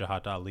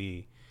Wajahat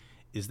Ali,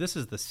 is this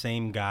is the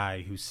same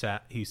guy who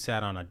sat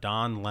on a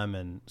Don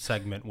Lemon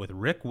segment with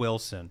Rick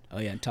Wilson. Oh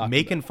yeah,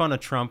 making fun of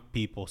Trump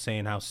people,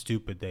 saying how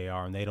stupid they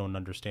are and they don't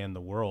understand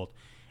the world.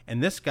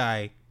 And this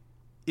guy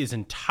is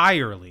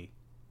entirely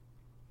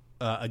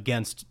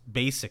against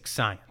basic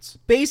science.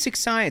 Basic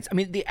science. I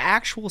mean, the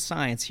actual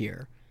science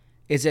here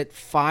is that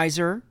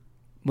Pfizer,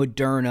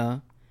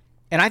 Moderna,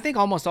 and I think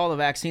almost all the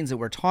vaccines that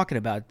we're talking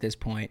about at this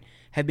point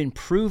have been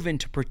proven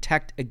to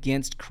protect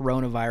against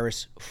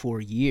coronavirus for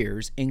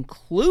years,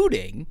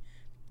 including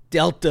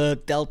Delta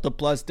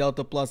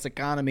plus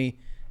economy,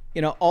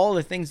 you know, all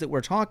the things that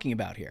we're talking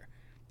about here.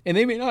 And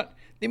they may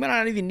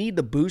not even need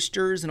the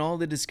boosters and all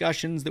the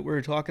discussions that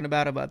we're talking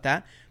about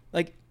that.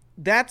 Like,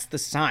 that's the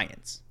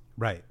science.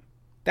 Right.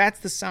 That's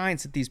the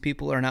science that these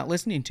people are not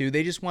listening to.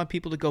 They just want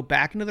people to go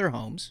back into their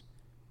homes,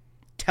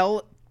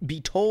 be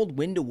told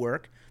when to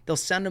work. They'll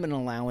send them an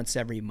allowance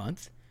every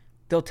month.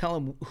 They'll tell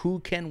them who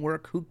can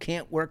work, who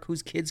can't work,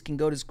 whose kids can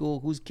go to school,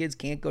 whose kids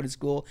can't go to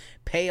school,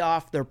 pay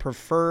off their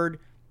preferred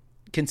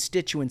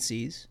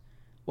constituencies,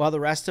 while the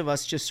rest of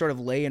us just sort of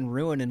lay in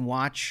ruin and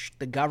watch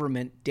the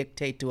government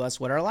dictate to us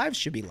what our lives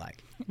should be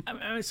like.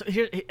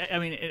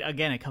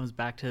 Again, it comes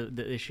back to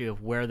the issue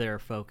of where their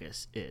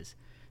focus is.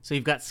 So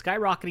you've got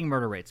skyrocketing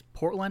murder rates.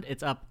 Portland,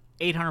 it's up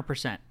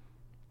 800%,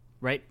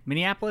 right?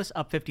 Minneapolis,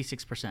 up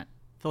 56%.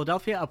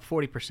 Philadelphia, up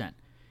 40%.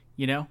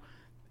 You know,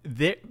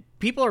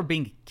 people are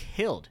being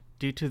killed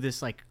due to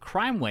this, like,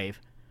 crime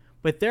wave,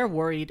 but they're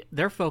worried.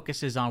 Their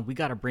focus is on, we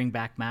got to bring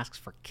back masks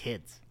for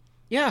kids.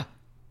 Yeah.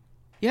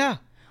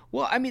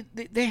 Well, I mean,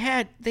 they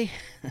had an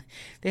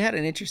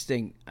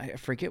interesting, I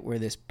forget where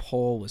this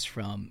poll was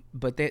from,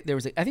 but there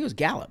was I think it was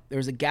Gallup. There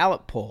was a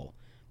Gallup poll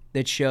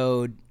that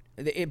showed,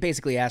 it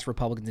basically asked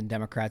Republicans and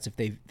Democrats if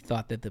they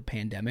thought that the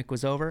pandemic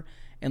was over,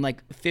 and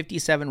like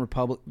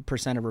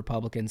 57% of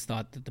Republicans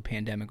thought that the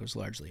pandemic was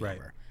largely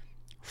over.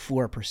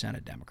 4%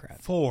 of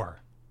Democrats.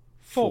 Four.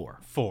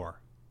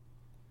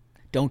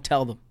 Don't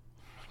tell them.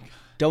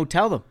 Don't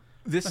tell them.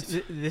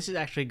 This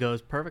actually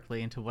goes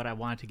perfectly into what I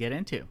wanted to get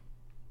into.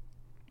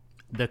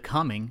 The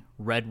coming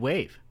red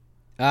wave.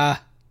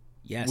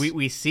 Yes.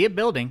 We see it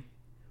building.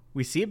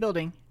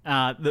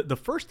 The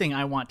first thing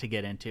I want to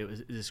get into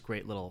is this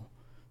great little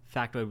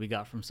factoid we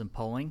got from some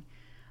polling.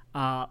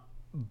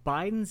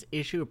 Biden's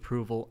issue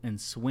approval in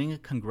swing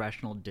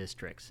congressional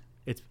districts.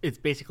 It's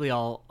basically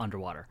all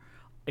underwater.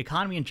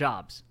 Economy and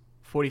jobs,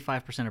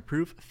 45%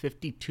 approve,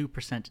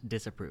 52%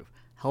 disapprove.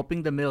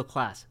 Helping the middle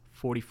class,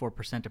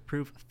 44%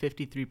 approve,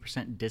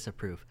 53%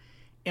 disapprove.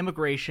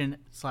 Immigration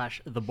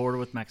 / the border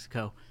with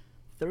Mexico,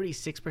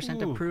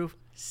 36% approve,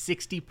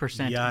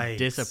 60%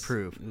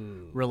 disapprove.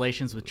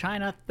 Relations with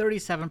China,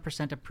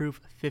 37%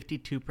 approve,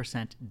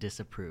 52%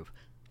 disapprove.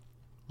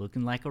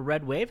 Looking like a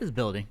red wave is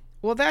building.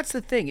 Well, that's the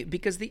thing,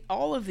 because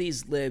all of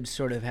these libs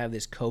sort of have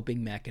this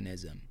coping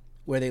mechanism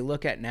where they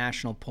look at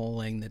national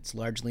polling that's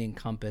largely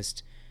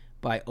encompassed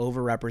by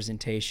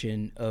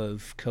overrepresentation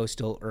of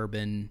coastal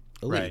urban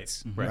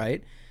elites,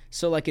 right?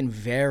 So like in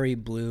very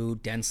blue,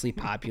 densely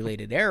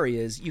populated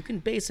areas, you can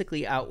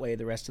basically outweigh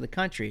the rest of the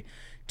country.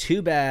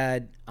 Too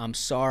bad, I'm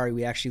sorry,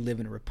 we actually live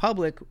in a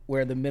republic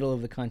where the middle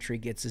of the country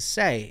gets a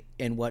say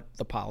in what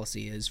the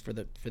policy is for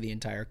the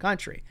entire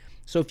country.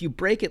 So if you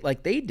break it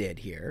like they did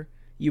here,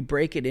 you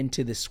break it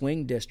into the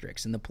swing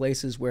districts and the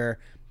places where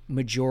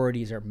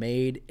majorities are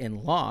made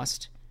and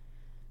lost,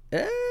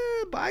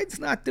 Biden's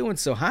not doing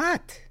so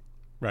hot.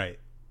 Right.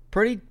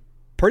 Pretty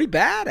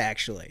bad,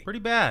 actually. Pretty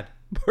bad.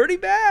 Who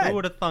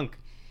would have thunk?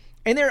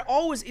 And they're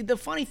always, the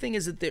funny thing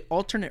is that the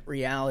alternate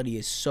reality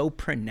is so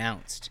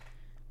pronounced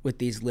with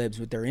these libs,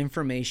 with their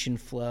information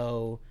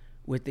flow,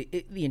 with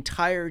the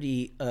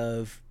entirety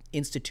of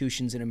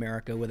institutions in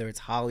America, whether it's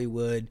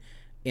Hollywood,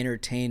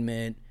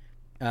 entertainment,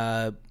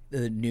 the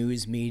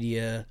news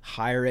media,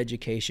 higher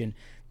education.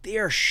 They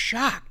are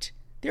shocked.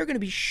 They're going to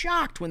be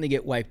shocked when they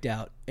get wiped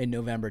out in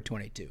November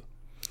 22.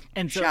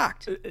 And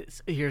shocked.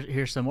 So,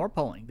 here's some more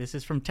polling. This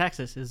is from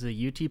Texas. This is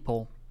a UT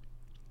poll.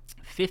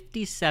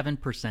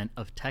 57%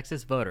 of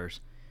Texas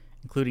voters,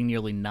 including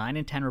nearly 9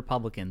 in 10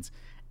 Republicans,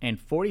 and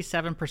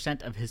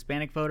 47% of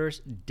Hispanic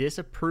voters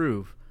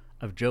disapprove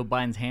of Joe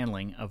Biden's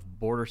handling of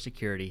border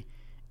security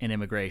and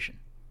immigration.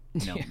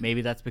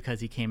 Maybe that's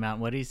because he came out.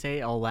 What did he say?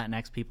 All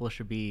Latinx people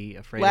should be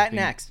afraid.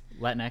 Latinx.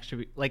 Latinx should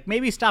be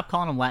maybe stop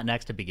calling them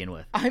Latinx to begin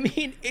with. I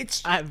mean,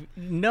 it's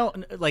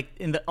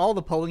in all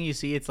the polling you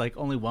see, it's like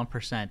only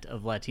 1%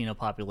 of Latino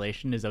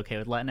population is okay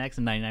with Latinx,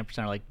 and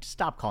 99% are like,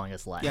 stop calling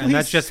us Latinx. Yeah, and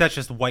that's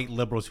just white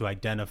liberals who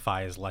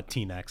identify as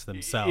Latinx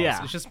themselves.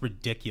 Yeah. It's just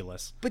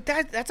ridiculous. But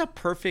that's a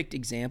perfect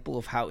example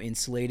of how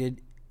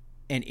insulated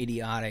and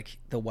idiotic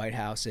the White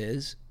House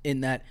is,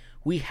 in that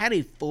we had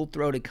a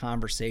full-throated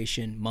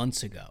conversation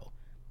months ago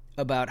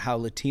about how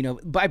Latino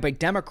by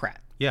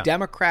Democrat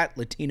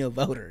Latino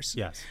voters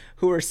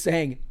who are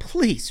saying,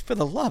 please, for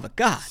the love of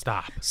God,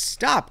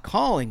 stop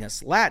calling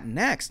us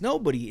Latinx.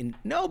 Nobody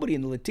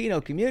in the Latino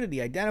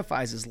community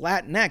identifies as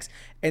Latinx.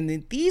 And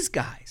then these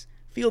guys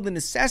feel the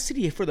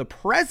necessity for the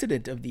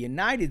president of the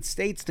United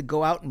States to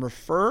go out and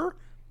refer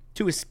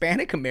to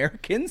Hispanic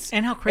Americans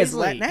and how crazy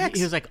as Latinx.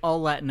 He was like,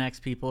 all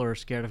Latinx people are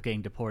scared of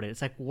getting deported.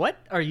 It's like, what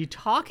are you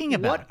talking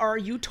about? What are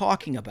you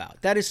talking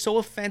about? That is so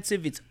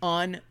offensive. It's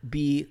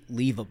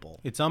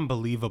unbelievable. It's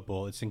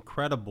unbelievable. It's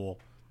incredible,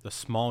 the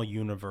small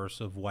universe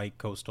of white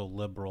coastal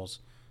liberals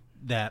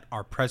that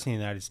our president of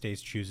the United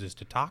States chooses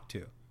to talk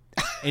to.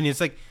 And it's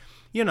like,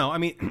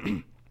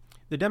 the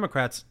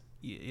Democrats,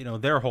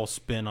 their whole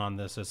spin on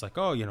this is like,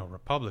 oh,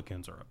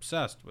 Republicans are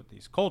obsessed with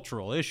these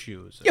cultural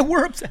issues. Yeah,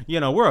 we're obsessed.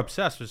 We're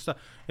obsessed with stuff.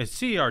 It's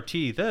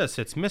CRT this,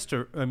 it's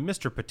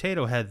Mr.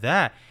 Potato Head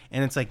that.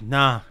 And it's like,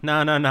 nah.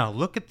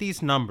 Look at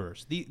these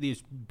numbers.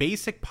 These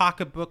basic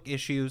pocketbook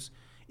issues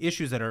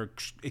that are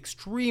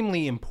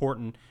extremely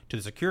important to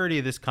the security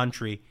of this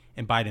country,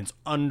 and Biden's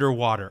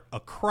underwater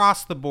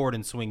across the board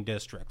in swing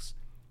districts.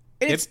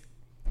 And this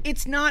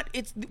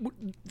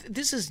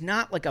is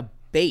not like a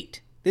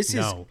bait. This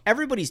is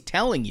everybody's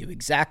telling you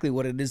exactly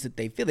what it is that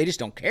they feel. They just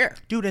don't care.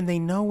 Dude, and they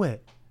know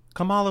it.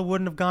 Kamala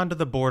wouldn't have gone to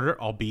the border,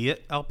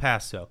 albeit El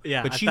Paso.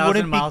 Yeah, but she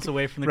 1,000 miles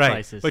away from the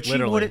crisis. But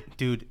literally.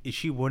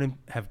 she wouldn't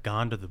have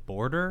gone to the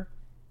border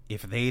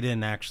if they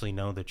didn't actually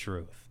know the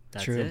truth.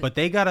 That's true. But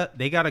they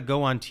gotta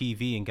go on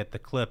TV and get the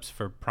clips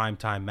for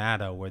Primetime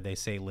Maddo where they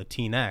say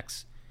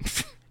Latinx.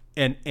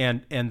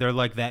 and they're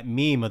like that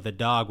meme of the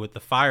dog with the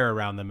fire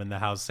around them in the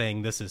house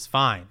saying this is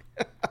fine.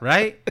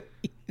 Right?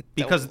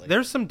 Because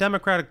there's some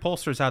Democratic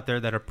pollsters out there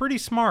that are pretty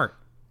smart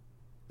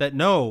that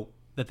know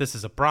that this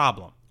is a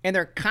problem. And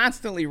they're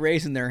constantly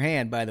raising their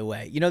hand, by the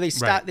way. They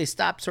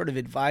stopped sort of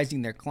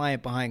advising their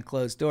client behind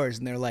closed doors,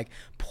 and they're like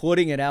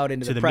putting it out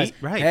into the press.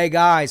 Hey,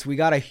 guys, we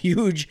got a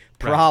huge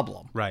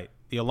problem. Right.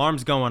 The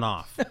alarm's going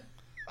off.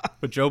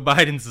 But Joe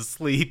Biden's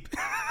asleep.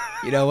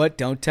 You know what?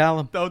 Don't tell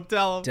them. Don't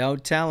tell them.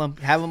 Don't tell them.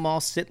 Have them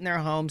all sit in their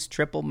homes,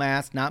 triple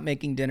mask, not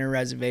making dinner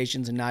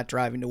reservations, and not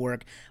driving to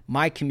work.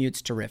 My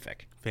commute's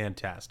terrific.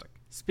 Fantastic.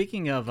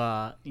 Speaking of,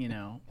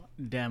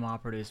 Dem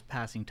operatives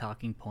passing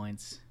talking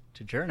points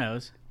to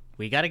journos,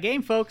 we got a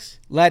game, folks.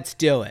 Let's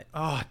do it.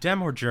 Oh,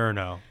 Dem or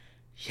Journo?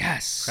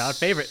 Yes. Crowd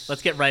favorite.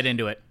 Let's get right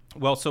into it.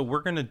 Well, so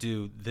we're going to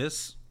do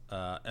this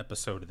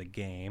episode of the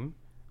game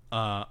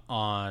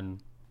on,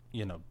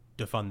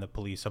 defund the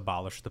police,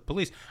 abolish the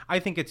police. I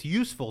think it's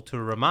useful to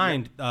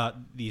remind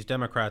these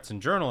Democrats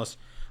and journalists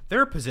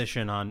their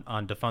position on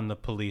defund the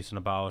police and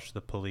abolish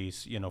the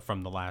police,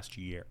 from the last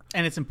year.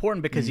 And it's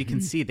important because you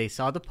can see they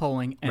saw the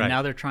polling, and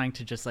now they're trying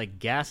to just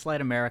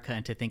gaslight America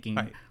into thinking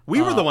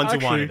we were the ones who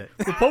wanted it.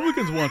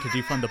 Republicans want to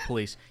defund the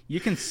police.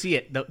 You can see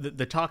it.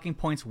 The talking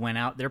points went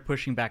out. They're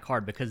pushing back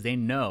hard because they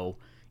know,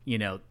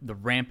 the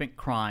rampant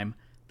crime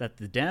that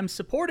the Dems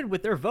supported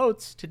with their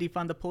votes to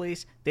defund the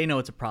police. They know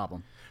it's a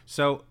problem.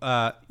 So,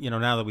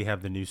 now that we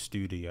have the new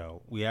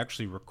studio, we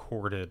actually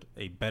recorded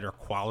a better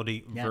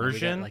quality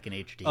version like an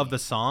HD. of the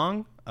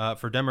song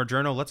for Dem or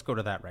Journo. Let's go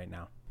to that right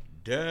now.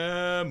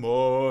 Dem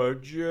or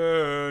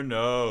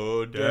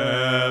Journo,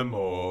 Dem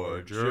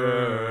or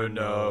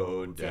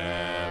Journo,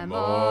 Dem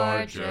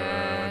or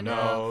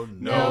Journo,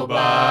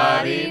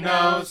 nobody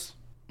knows.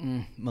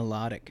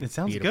 Melodic. It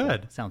sounds Beautiful.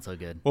 good. Sounds so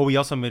good. Well, we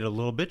also made it a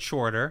little bit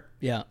shorter.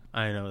 Yeah.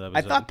 I know that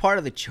was I thought part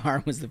of the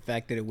charm was the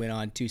fact that it went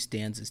on 2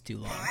 stanzas too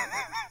long.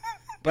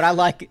 But I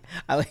like it.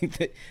 I like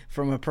that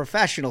from a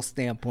professional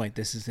standpoint,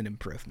 this is an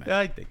improvement.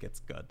 I think it's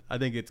good.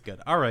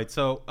 All right.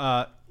 So,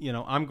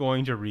 I'm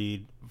going to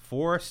read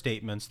 4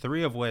 statements,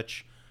 3 of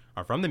which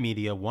are from the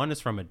media. 1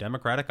 is from a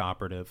Democratic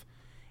operative.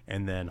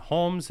 And then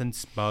Holmes and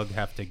Smug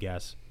have to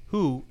guess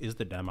who is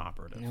the Dem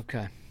operative.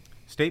 Okay.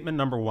 Statement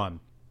number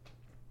 1.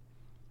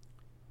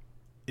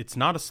 It's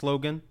not a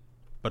slogan,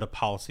 but a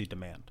policy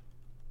demand.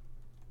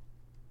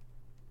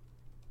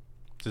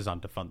 This is on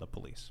defund the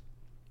police.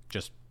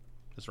 Just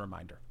as a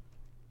reminder.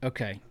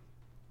 Okay.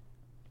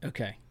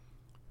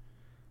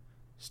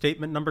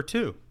 Statement number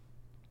 2.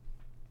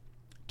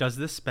 Does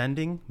this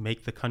spending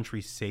make the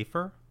country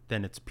safer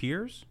than its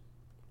peers?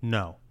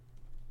 No.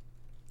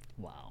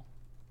 Wow.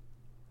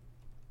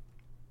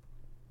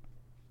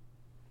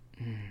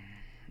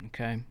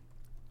 Okay.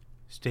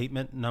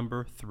 Statement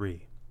number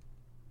 3.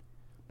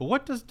 But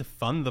what does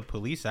defund the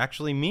police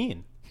actually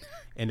mean?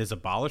 And is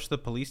abolish the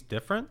police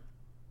different?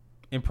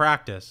 In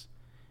practice,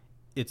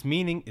 its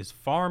meaning is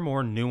far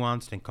more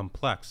nuanced and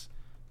complex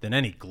than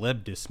any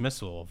glib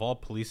dismissal of all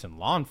police and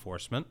law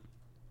enforcement.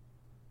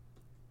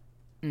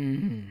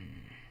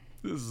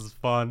 This is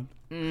fun.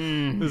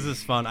 This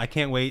is fun. I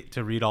can't wait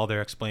to read all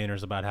their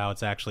explainers about how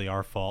it's actually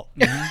our fault.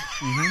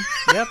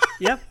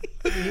 Yep.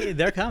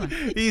 They're coming.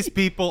 These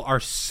people are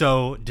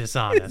so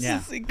dishonest.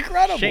 This is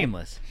incredible.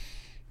 Shameless.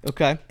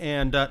 Okay.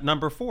 And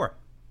number 4.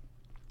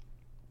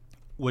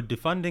 Would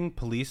defunding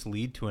police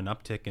lead to an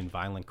uptick in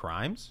violent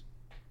crimes?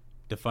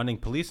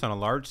 Defunding police on a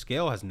large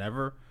scale has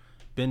never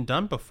been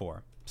done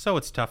before, so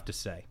it's tough to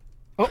say.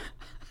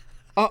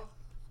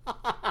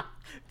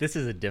 This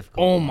is a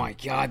difficult Oh one. my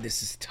God,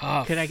 this is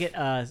tough. Could I get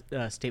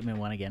statement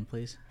 1 again,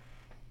 please?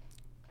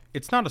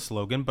 It's not a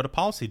slogan, but a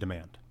policy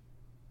demand.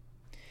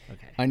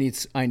 Okay.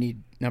 I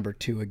need number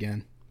 2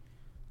 again.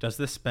 Does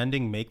this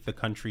spending make the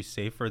country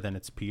safer than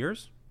its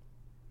peers?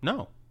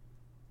 No.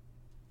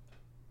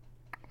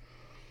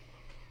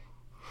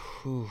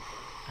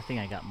 I think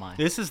I got mine.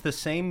 This is the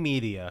same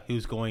media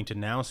who's going to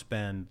now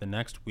spend the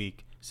next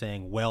week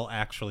saying, well,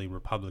 actually,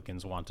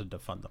 Republicans want to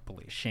defund the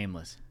police.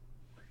 Shameless.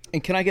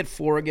 And can I get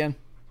 4 again?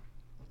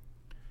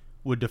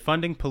 Would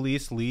defunding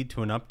police lead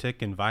to an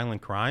uptick in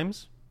violent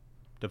crimes?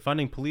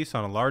 Defunding police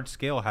on a large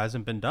scale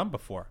hasn't been done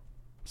before,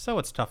 so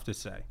it's tough to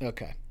say.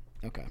 Okay.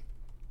 Okay.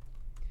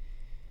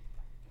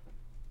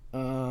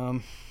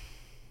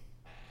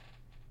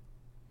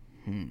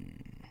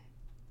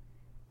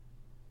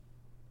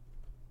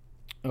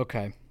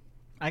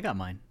 I got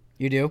mine.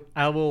 You do?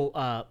 I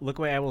will look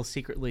away. I will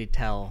secretly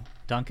tell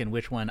Duncan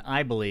which one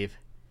I believe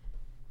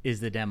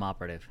is the Dem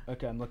operative.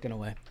 Okay, I'm looking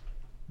away.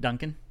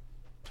 Duncan,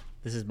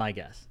 this is my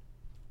guess.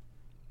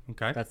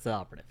 Okay. That's the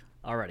operative.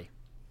 Alrighty.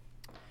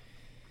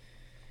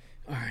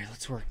 All right,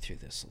 let's work through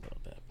this a little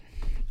bit.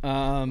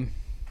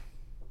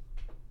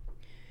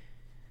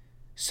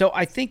 So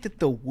I think that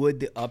the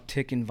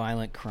uptick in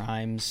violent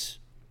crimes,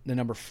 the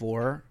number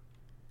 4,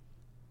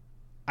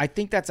 I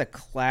think that's a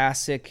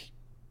classic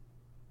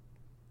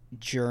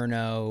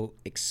Journo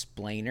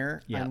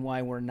explainer on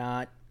why we're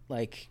not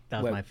like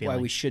that was my feeling.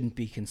 Why we shouldn't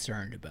be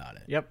concerned about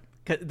it. Yep.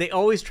 'Cause they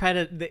always try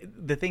to.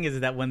 The thing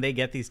is that when they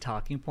get these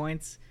talking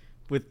points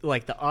with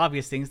like the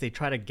obvious things, they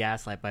try to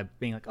gaslight by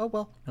being like, "Oh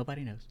well,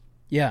 nobody knows."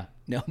 Yeah,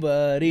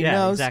 nobody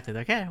knows. Yeah, exactly.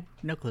 Like, okay,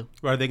 no clue.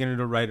 Are they going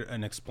to write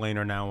an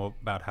explainer now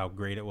about how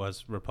great it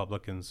was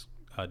Republicans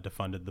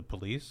defunded the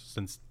police,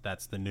 since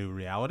that's the new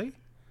reality?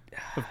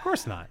 Of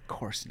course not. Of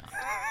course not.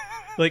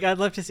 Like, I'd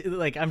love to see.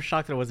 Like, I'm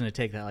shocked that it wasn't a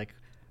take that. Like,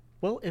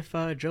 well, if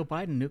Joe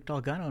Biden nuked all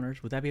gun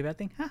owners, would that be a bad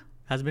thing?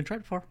 Hasn't been tried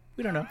before.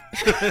 We don't know.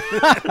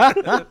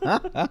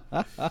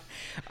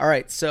 All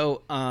right,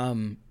 so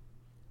can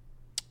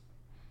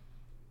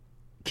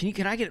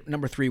I get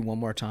number 3 one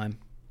more time?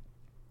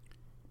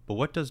 But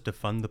what does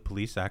defund the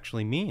police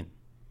actually mean?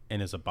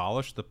 And is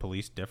abolish the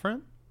police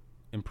different?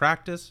 In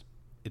practice,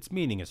 its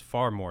meaning is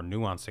far more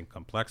nuanced and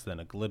complex than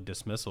a glib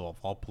dismissal of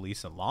all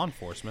police and law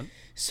enforcement.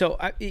 So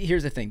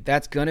here's the thing.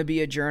 That's going to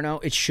be a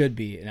Journo. It should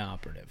be an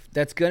operative.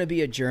 That's going to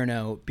be a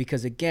Journo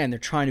because, again, they're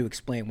trying to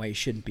explain why you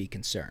shouldn't be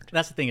concerned.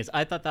 That's the thing is,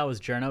 I thought that was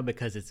Journo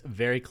because it's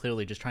very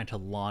clearly just trying to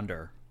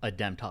launder a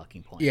Dem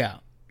talking point. Yeah.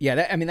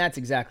 That's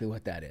exactly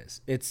what that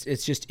is.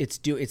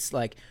 It's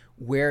like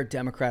where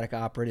Democratic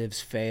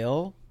operatives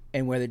fail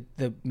and where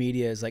the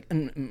media is like,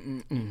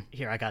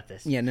 Here, I got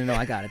this. Yeah, no,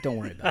 I got it. Don't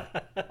worry about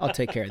it. I'll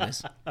take care of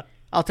this.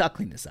 I'll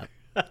clean this up.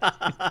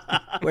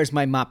 Where's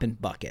my mop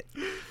and bucket?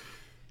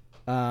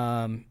 So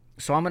I'm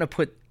gonna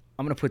put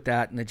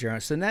that in the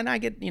Journo. So then I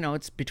get,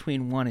 it's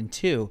between 1 and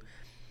 2.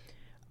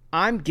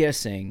 I'm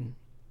guessing.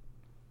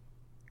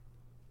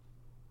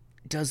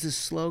 Does the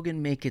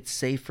slogan make it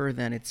safer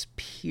than its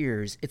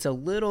peers? It's a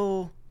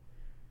little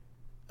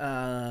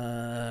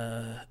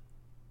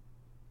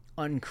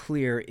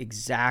unclear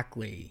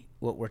exactly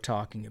what we're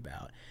talking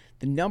about.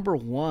 The number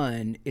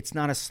 1, it's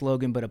not a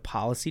slogan but a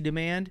policy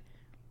demand.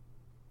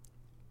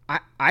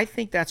 I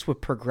think that's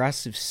what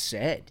progressives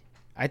said.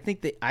 I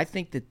think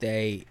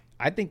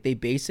they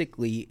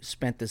basically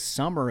spent the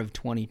summer of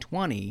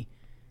 2020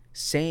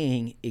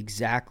 saying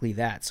exactly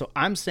that. So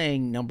I'm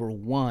saying number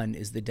 1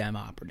 is the Dem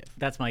operative.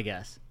 That's my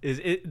guess.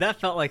 That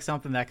felt like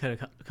something that could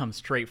have come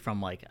straight from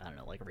like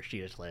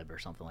Rashida Tlaib or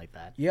something like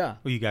that. Yeah.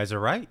 Well, you guys are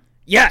right.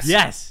 Yes.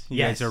 You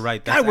guys are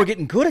right. God, we're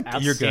getting good at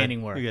this.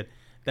 Outstanding work. You're good.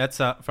 That's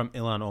from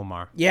Ilhan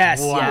Omar.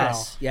 Yes. Wow.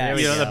 Yes.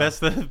 You know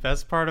the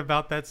best part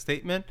about that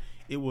statement?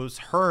 It was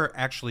her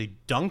actually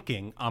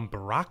dunking on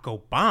Barack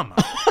Obama.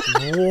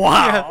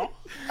 Wow.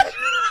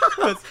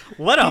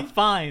 What a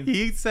find.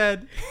 He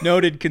said,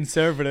 noted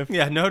conservative.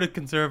 Yeah, noted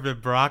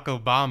conservative Barack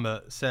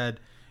Obama said,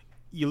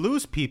 you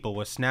lose people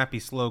with snappy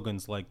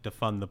slogans like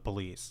defund the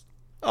police.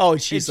 Oh,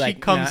 she's and like,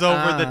 she comes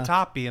over the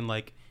top being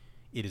like,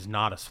 it is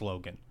not a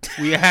slogan.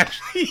 We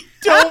actually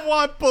don't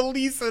want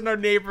police in our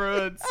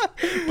neighborhoods.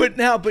 But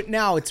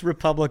now it's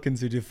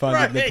Republicans who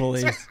defunded the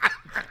police.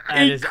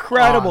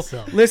 Incredible.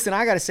 Awesome. Listen,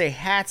 I got to say,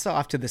 hats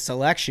off to the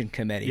selection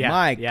committee.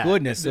 My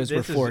goodness, those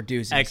were 4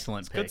 doozies.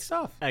 Excellent picks. Good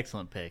stuff.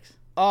 Excellent picks.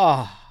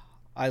 Oh,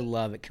 I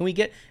love it. Can we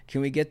get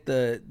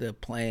the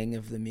playing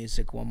of the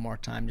music one more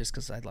time, just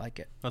because I like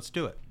it? Let's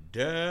do it.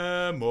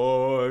 Dem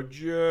or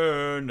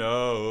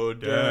Journo,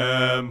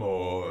 Dem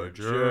or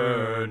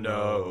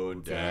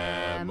Journo,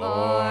 Dem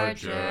or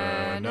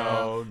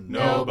Journo,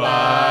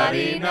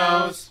 nobody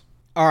knows.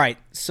 All right,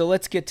 so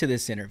let's get to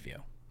this interview.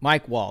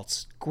 Mike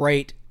Waltz,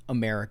 great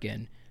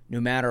American, no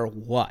matter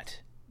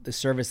what. The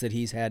service that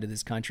he's had to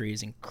this country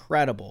is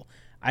incredible.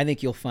 I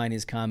think you'll find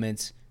his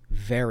comments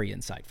very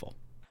insightful.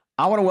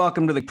 I want to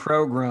welcome to the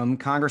program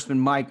Congressman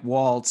Mike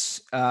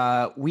Waltz.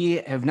 We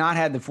have not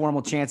had the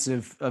formal chance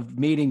of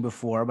meeting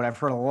before, but I've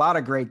heard a lot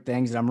of great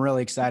things, and I'm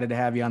really excited to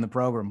have you on the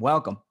program.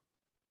 Welcome.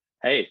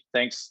 Hey,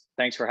 thanks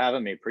for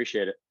having me.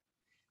 Appreciate it.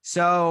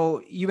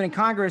 So you've been in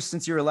Congress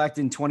since you were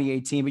elected in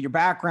 2018, but your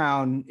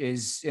background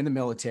is in the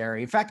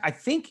military. In fact, I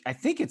think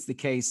it's the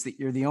case that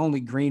you're the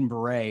only Green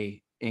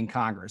Beret in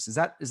Congress. Is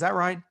that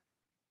right?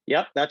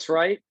 Yep, that's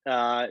right.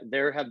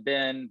 There have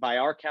been, by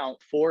our count,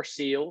 4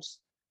 SEALs.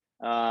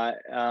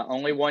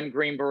 Only 1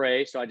 Green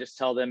Beret, so I just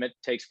tell them it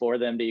takes 4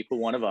 of them to equal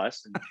 1 of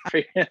us,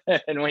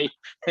 and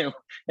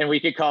we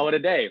could call it a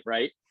day,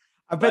 right?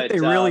 I bet they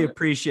really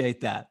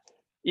appreciate that.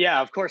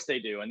 Yeah, of course they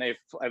do, and I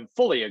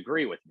fully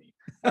agree with me.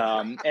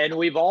 And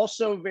we've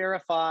also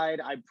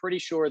verified, I'm pretty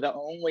sure, the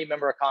only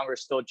member of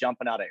Congress still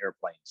jumping out of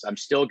airplanes. I'm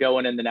still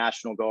going in the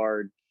National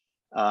Guard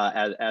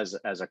as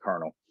a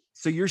colonel.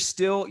 So you're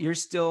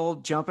still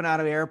jumping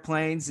out of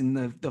airplanes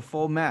and the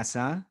full mess,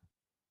 huh?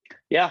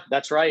 Yeah,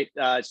 that's right.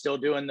 Still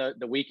doing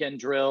the weekend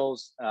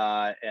drills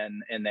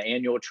and the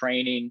annual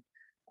training.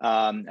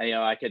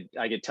 I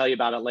could tell you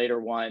about it later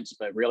once,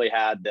 but really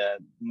had the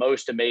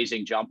most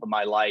amazing jump of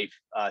my life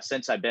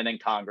since I've been in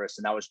Congress,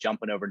 and that was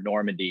jumping over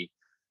Normandy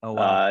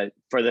for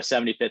the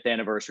 75th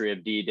anniversary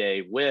of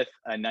D-Day with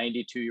a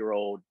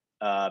 92-year-old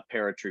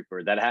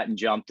paratrooper that hadn't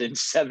jumped in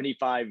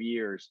 75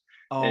 years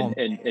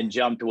and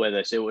jumped with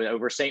us. It was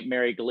over St.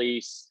 Mary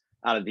Glees,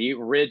 out of the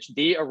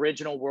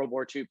original World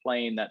War II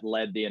plane that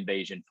led the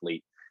invasion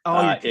fleet.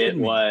 It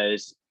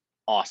was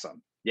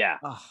awesome. Yeah.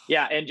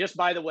 Yeah. And just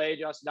by the way,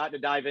 just not to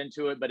dive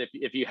into it, but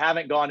if you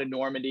haven't gone to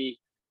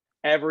Normandy,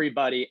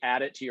 everybody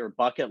add it to your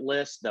bucket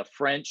list. The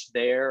French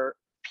there,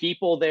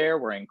 people there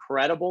were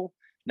incredible.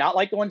 Not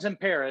like the ones in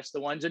Paris,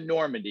 the ones in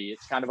Normandy.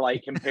 It's kind of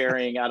like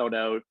comparing, I don't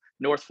know,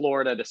 North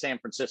Florida to San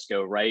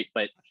Francisco, right?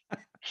 But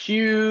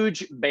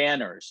huge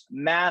banners,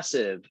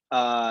 massive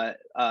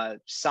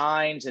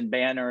signs and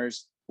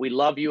banners. We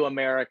love you,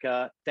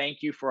 America.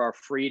 Thank you for our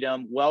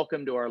freedom.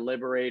 Welcome to our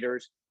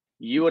liberators.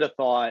 You would have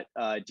thought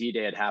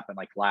D-Day had happened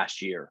like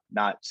last year,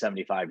 not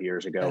 75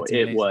 years ago.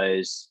 It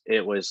was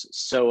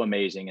so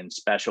amazing and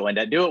special. And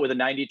to do it with a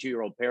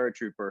 92-year-old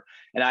paratrooper.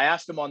 And I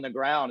asked him on the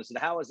ground, I said,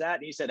 how was that?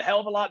 And he said,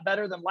 hell of a lot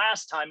better than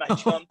last time I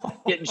jumped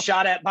getting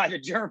shot at by the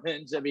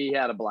Germans. I mean, he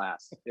had a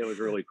blast. It was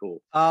really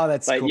cool. Oh,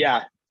 that's cool.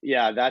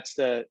 Yeah, that's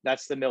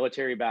the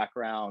military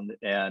background,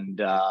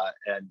 and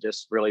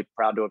just really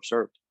proud to have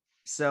served.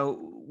 So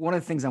one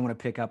of the things I want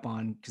to pick up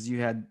on, because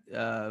you had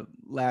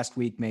last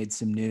week made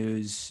some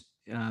news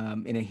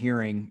in a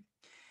hearing.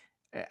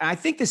 I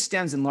think this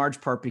stems in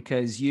large part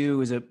because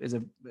you, as a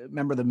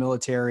member of the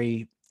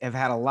military, have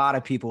had a lot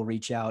of people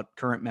reach out,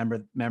 current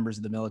members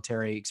of the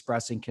military,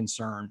 expressing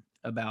concern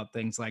about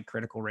things like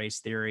critical race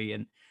theory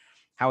and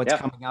how it's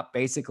coming up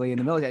basically in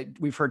the military.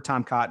 We've heard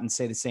Tom Cotton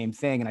say the same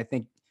thing, and I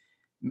think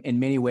in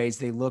many ways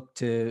they look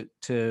to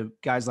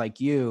guys like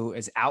you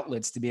as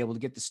outlets to be able to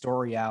get the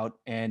story out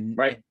and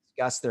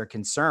discuss their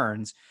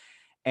concerns.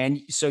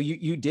 And so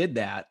you did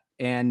that,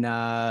 and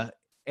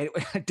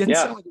it didn't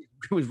sound like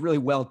it was really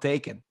well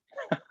taken.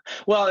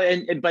 Well,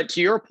 but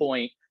to your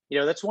point,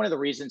 that's one of the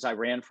reasons I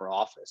ran for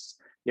office.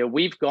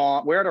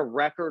 We're at a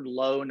record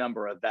low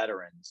number of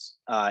veterans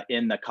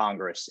in the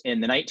Congress. In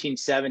the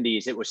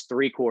 1970s, it was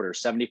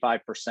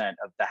 75%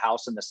 of the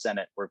House and the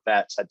Senate where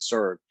vets had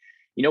served.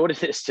 You know what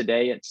it is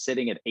today? It's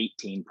sitting at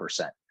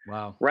 18%.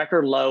 Wow.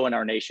 Record low in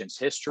our nation's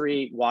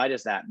history. Why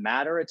does that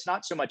matter? It's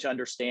not so much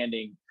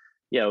understanding,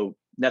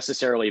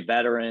 necessarily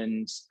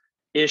veterans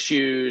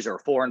issues or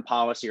foreign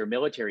policy or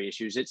military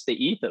issues. It's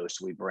the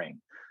ethos we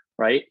bring,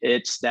 right?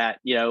 It's that,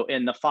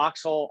 in the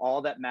foxhole,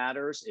 all that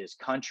matters is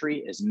country,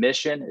 is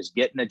mission, is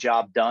getting the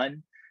job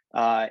done,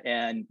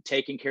 and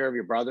taking care of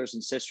your brothers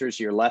and sisters,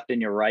 your left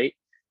and your right.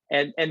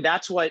 And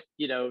that's what,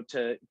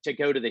 to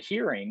go to the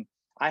hearing,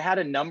 I had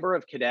a number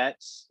of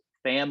cadets,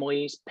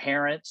 families,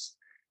 parents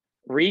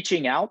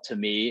reaching out to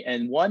me.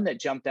 And one that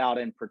jumped out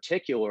in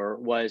particular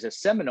was a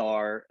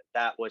seminar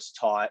that was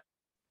taught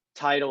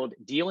titled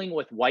Dealing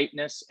with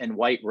Whiteness and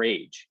White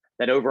Rage,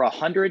 that over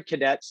 100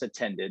 cadets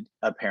attended,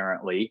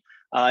 apparently,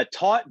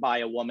 taught by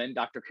a woman,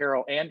 Dr.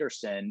 Carol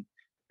Anderson,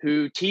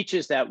 who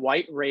teaches that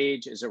white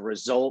rage is a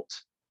result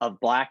of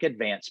Black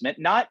advancement,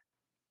 not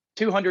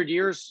 200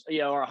 years,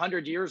 or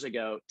 100 years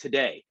ago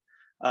today.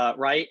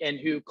 Right, and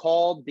who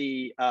called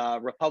the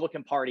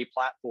Republican Party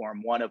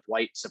platform one of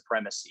white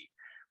supremacy.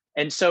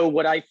 And so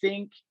what I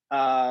think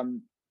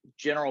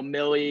General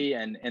Milley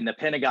and the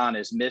Pentagon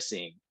is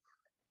missing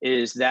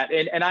is that,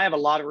 and I have a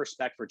lot of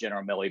respect for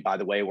General Milley, by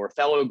the way. We're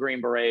fellow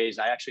Green Berets.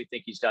 I actually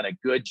think he's done a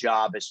good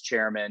job as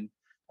chairman,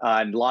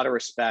 and a lot of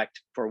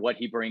respect for what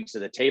he brings to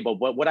the table.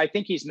 But what I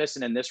think he's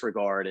missing in this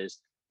regard is,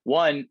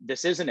 one,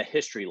 this isn't a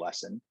history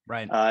lesson.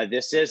 Right.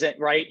 This isn't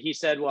right. He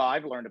said, well,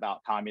 I've learned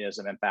about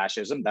communism and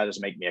fascism. That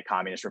doesn't make me a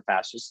communist or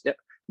fascist.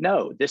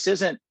 No, this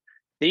isn't.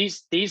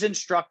 These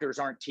instructors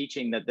aren't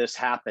teaching that this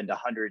happened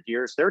 100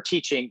 years. They're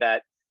teaching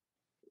that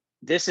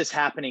this is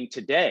happening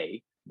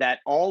today, that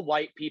all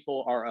white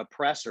people are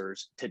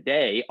oppressors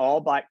today. All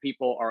Black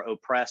people are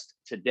oppressed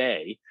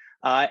today.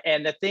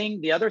 And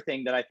the other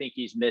thing that I think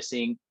he's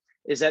missing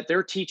is that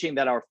they're teaching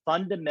that our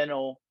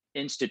fundamental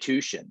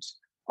institutions,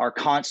 our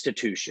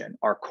Constitution,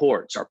 our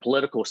courts, our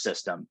political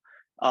system,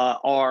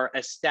 are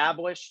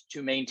established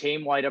to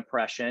maintain white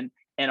oppression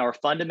and are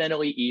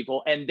fundamentally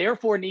evil and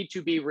therefore need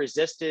to be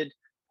resisted.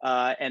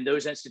 And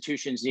those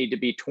institutions need to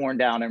be torn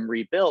down and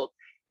rebuilt.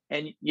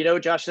 And,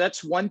 Josh,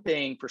 that's one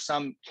thing for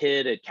some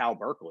kid at Cal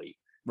Berkeley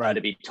to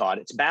be taught.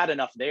 It's bad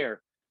enough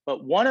there.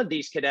 But one of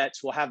these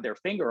cadets will have their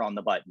finger on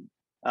the button.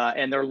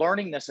 And they're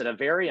learning this at a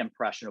very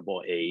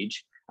impressionable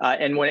age.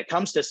 And when it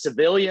comes to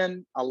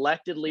civilian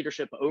elected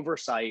leadership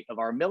oversight of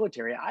our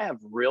military, I have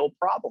real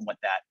problem with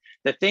that.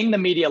 The thing the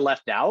media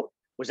left out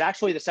was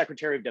actually the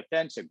Secretary of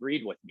Defense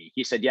agreed with me.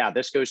 He said, yeah,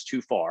 this goes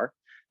too far.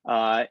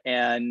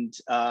 And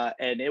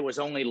it was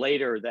only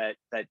later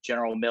that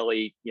General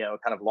Milley,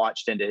 kind of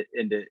launched into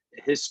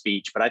his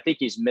speech. But I think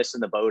he's missing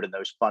the boat in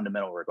those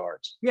fundamental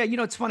regards. Yeah,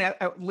 it's funny.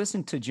 I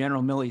listened to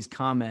General Milley's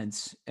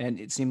comments, and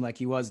it seemed like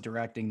he was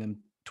directing them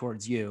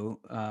towards you.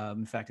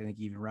 In fact, I think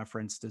he even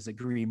referenced as a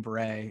Green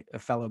Beret, a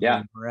fellow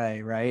Green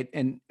Beret, right?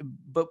 And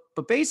but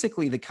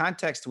basically, the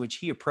context to which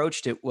he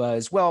approached it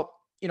was, well,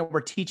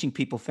 we're teaching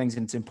people things,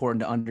 and it's important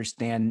to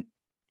understand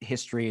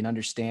history and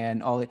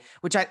understand all it.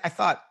 Which I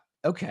thought,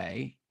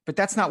 okay, but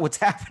that's not what's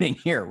happening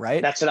here,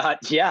 right? That's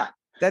not. Yeah.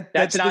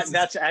 That's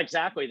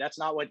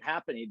not what's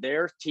happening.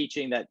 They're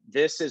teaching that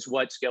this is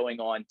what's going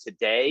on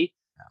today.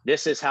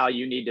 This is how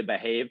you need to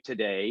behave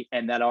today,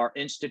 and that our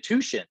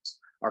institutions,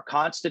 our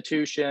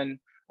Constitution,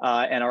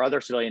 and our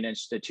other civilian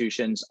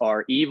institutions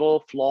are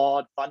evil,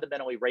 flawed,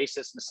 fundamentally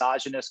racist,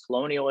 misogynist,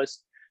 colonialist,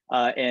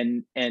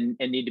 and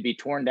need to be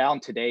torn down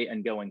today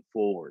and going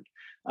forward.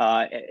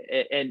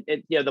 And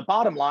the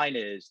bottom line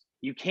is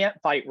you can't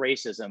fight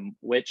racism,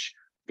 which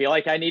I feel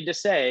like I need to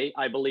say,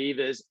 I believe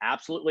is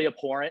absolutely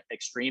abhorrent.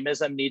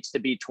 Extremism needs to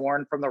be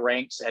torn from the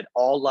ranks at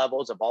all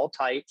levels of all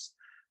types.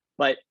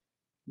 But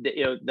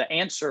the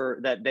answer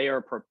that they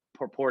are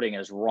purporting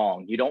is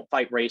wrong. You don't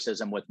fight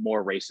racism with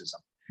more racism.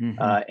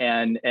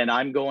 Mm-hmm. And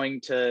I'm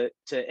going to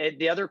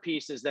the other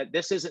piece is that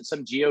this isn't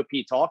some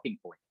GOP talking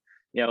point.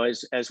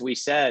 As we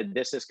said,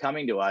 this is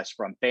coming to us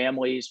from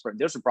families.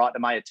 This was brought to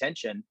my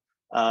attention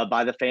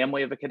by the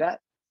family of a cadet.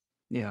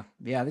 Yeah,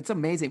 that's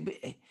amazing.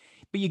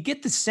 But you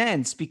get the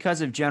sense,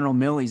 because of General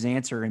Milley's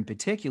answer in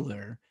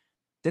particular,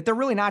 that they're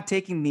really not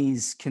taking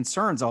these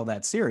concerns all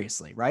that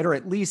seriously, right? Or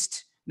at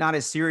least not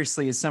as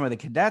seriously as some of the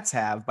cadets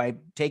have, by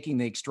taking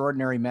the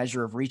extraordinary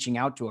measure of reaching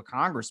out to a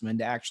congressman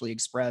to actually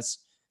express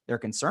their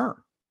concern.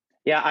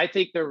 Yeah, I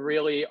think they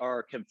really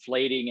are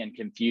conflating and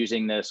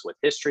confusing this with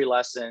history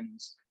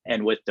lessons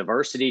and with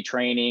diversity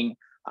training.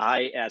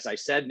 As I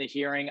said in the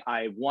hearing,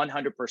 I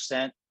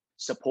 100%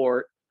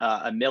 support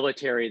a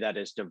military that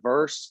is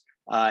diverse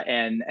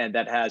and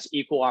that has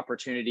equal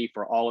opportunity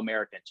for all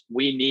Americans.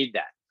 We need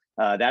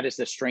that. That is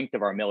the strength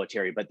of our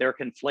military, but they're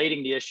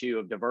conflating the issue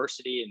of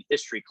diversity in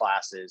history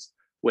classes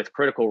with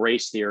critical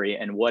race theory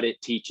and what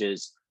it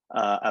teaches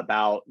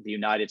about the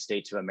United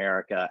States of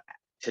America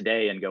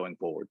today and going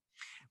forward.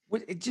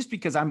 Just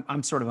because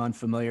I'm sort of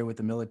unfamiliar with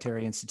the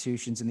military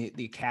institutions and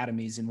the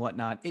academies and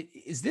whatnot,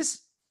 is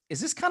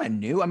this kind of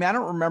new? I mean, I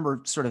don't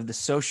remember sort of the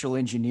social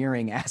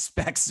engineering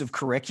aspects of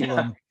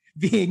curriculum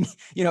being,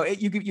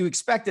 you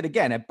expect it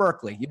again at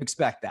Berkeley. You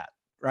expect that,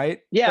 right?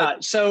 Yeah.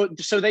 So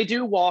they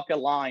do walk a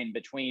line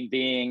between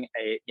being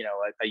a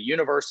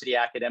university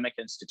academic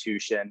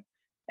institution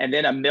and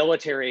then a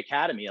military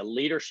academy, a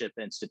leadership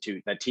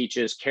institute that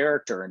teaches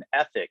character and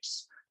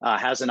ethics,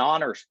 has an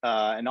honor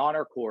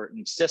court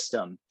and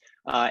system,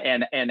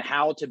 and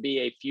how to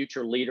be a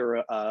future leader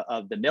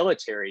of the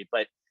military.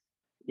 But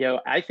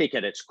I think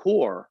at its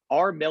core,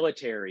 our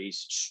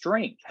military's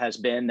strength has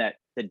been that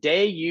the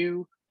day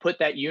you put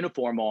that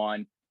uniform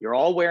on, you're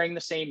all wearing the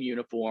same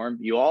uniform,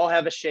 you all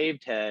have a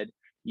shaved head,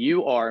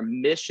 you are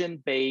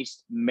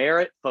mission-based,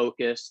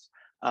 merit-focused,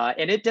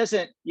 and it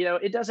doesn't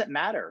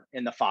matter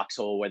in the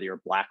foxhole whether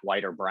you're black,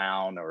 white, or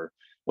brown, or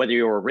whether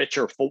you were rich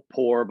or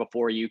poor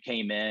before you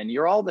came in.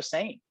 You're all the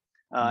same,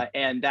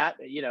 and that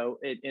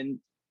in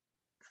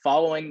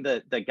following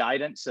the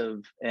guidance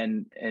of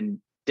and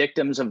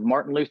dictums of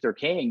Martin Luther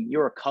King,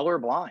 you're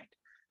colorblind,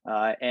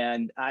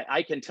 and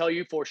I can tell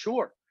you for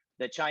sure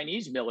the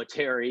Chinese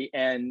military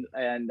and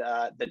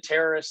the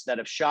terrorists that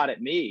have shot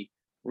at me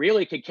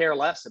really could care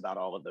less about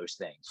all of those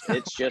things.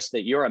 It's just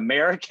that you're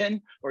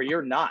American or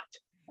you're not.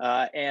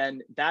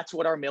 And that's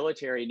what our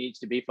military needs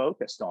to be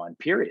focused on,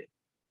 period.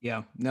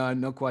 Yeah,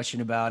 no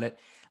question about it.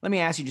 Let me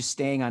ask you, just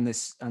staying on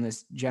this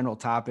general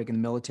topic in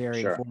the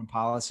military and foreign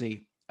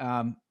policy.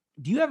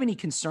 Do you have any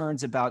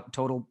concerns about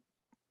total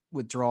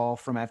withdrawal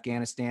from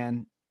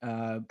Afghanistan? Do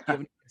you have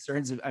any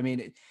concerns?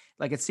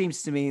 It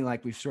seems to me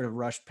like we've sort of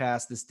rushed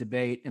past this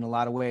debate in a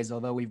lot of ways,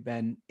 although we've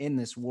been in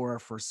this war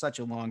for such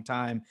a long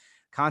time.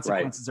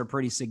 Consequences are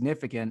pretty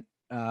significant.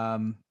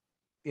 Look,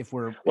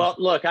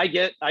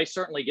 I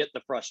certainly get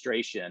the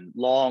frustration,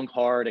 long,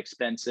 hard,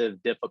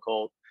 expensive,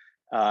 difficult,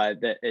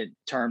 that in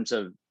terms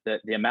of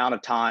the amount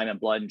of time and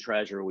blood and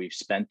treasure we've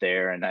spent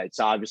there. And it's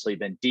obviously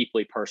been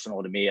deeply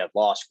personal to me. I've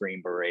lost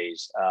Green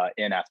Berets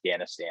in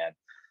Afghanistan.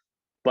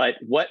 But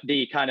what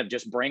the kind of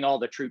just bring all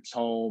the troops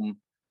home,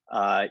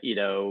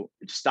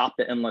 stop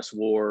the endless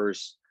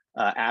wars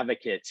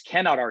advocates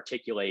cannot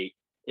articulate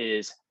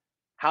is,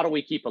 how do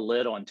we keep a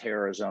lid on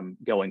terrorism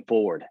going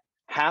forward?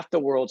 Half the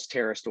world's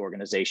terrorist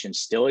organizations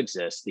still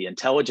exist. The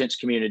intelligence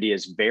community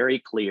is very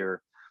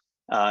clear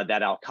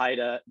that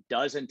Al-Qaeda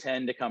does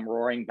intend to come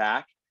roaring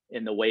back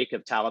in the wake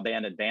of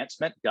Taliban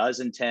advancement, does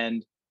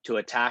intend to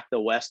attack the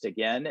West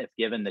again if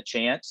given the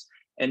chance.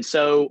 And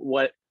so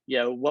what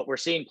we're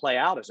seeing play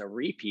out is a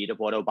repeat of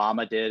what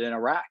Obama did in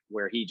Iraq,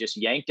 where he just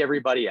yanked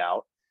everybody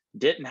out,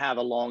 didn't have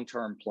a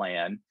long-term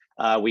plan.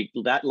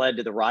 That led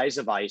to the rise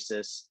of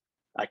ISIS,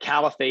 a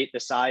caliphate the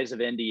size of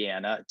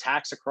Indiana,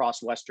 attacks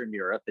across Western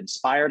Europe,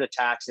 inspired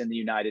attacks in the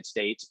United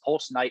States.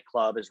 Pulse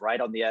nightclub is right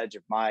on the edge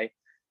of my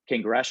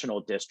congressional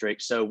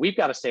district. So we've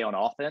got to stay on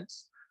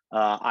offense.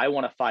 I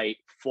want to fight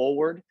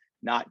forward,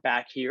 not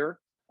back here.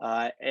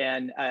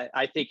 And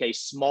I think a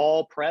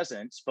small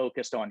presence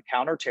focused on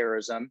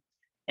counterterrorism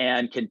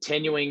and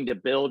continuing to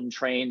build and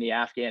train the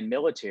Afghan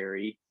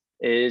military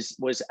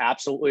was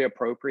absolutely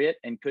appropriate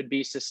and could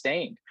be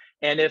sustained.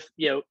 And if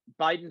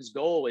Biden's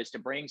goal is to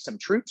bring some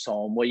troops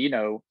home, we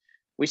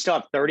still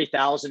have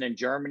 30,000 in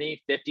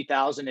Germany,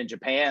 50,000 in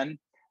Japan,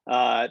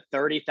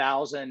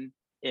 30,000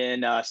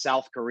 in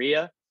South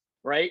Korea,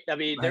 right? I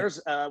mean,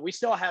 we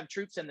still have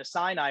troops in the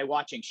Sinai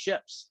watching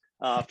ships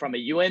from a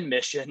UN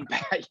mission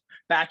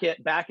back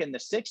in the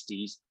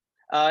 60s.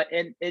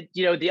 And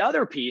the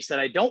other piece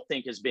that I don't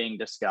think is being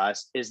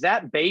discussed is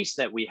that base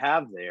that we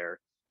have there,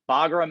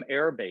 Bagram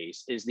Air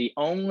Base, is the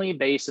only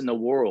base in the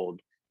world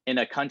in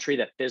a country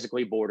that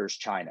physically borders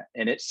China,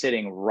 and it's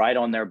sitting right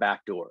on their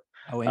back door.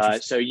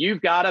 So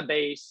you've got a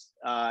base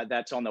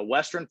that's on the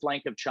western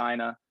flank of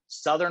China,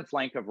 southern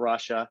flank of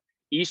Russia,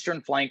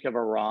 eastern flank of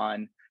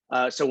Iran.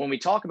 So when we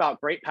talk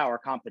about great power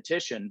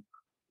competition,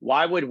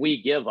 why would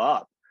we give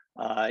up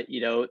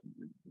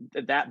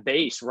that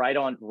base right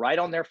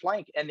on their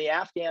flank? And the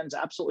Afghans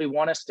absolutely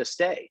want us to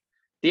stay.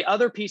 The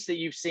other piece that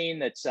you've seen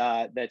that's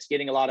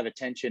getting a lot of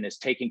attention is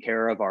taking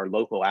care of our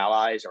local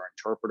allies, our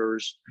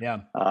interpreters. Yeah.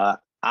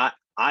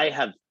 I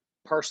have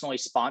personally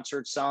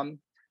sponsored some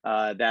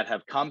that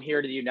have come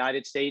here to the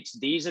United States.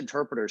 These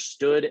interpreters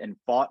stood and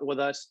fought with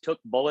us, took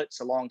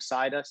bullets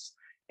alongside us,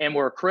 and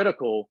were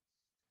critical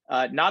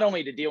not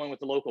only to dealing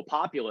with the local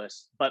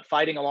populace, but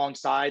fighting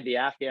alongside the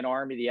Afghan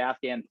army, the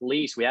Afghan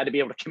police. We had to be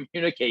able to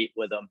communicate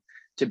with them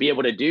to be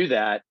able to do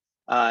that.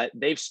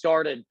 They've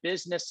started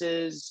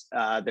businesses,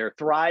 they're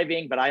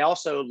thriving, but I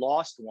also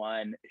lost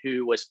one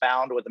who was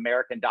found with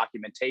American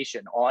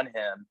documentation on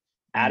him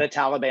at a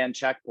Taliban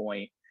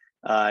checkpoint.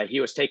 He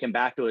was taken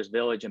back to his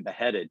village and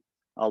beheaded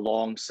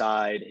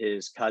alongside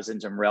his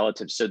cousins and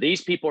relatives. So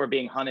these people are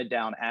being hunted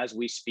down as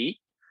we speak.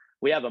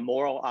 We have a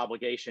moral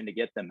obligation to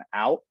get them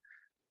out.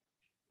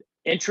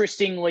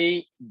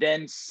 Interestingly,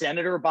 then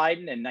Senator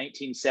Biden in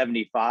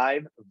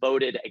 1975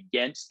 voted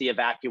against the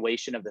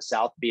evacuation of the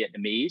South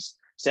Vietnamese,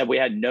 said we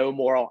had no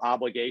moral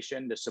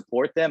obligation to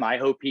support them. I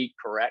hope he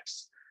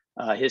corrects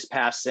his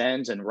past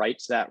sins and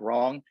rights that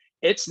wrong.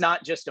 It's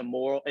not just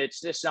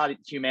it's just not a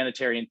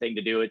humanitarian thing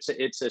to do.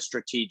 It's a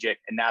strategic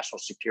and national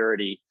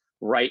security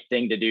right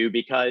thing to do,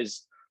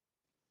 because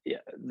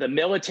the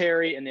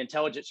military and the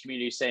intelligence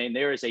community is saying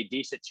there is a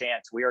decent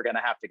chance we are going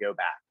to have to go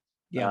back.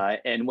 Yeah.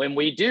 And when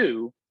we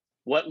do,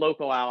 what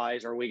local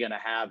allies are we going to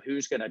have?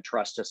 Who's going to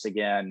trust us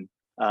again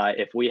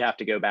if we have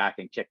to go back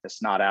and kick the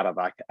snot out of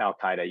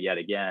Al-Qaeda yet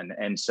again?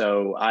 And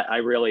so I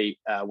really,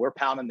 we're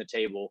pounding the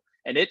table,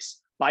 and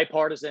it's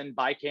bipartisan,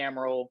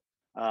 bicameral,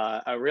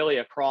 really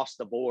across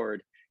the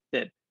board.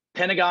 That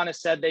Pentagon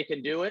has said they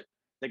can do it.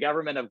 The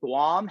government of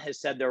Guam has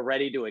said they're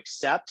ready to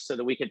accept so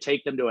that we could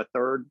take them to a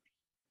third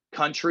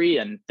country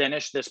and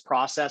finish this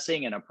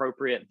processing and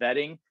appropriate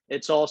vetting.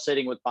 It's all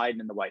sitting with Biden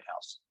in the White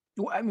House.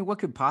 Well, I mean, what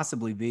could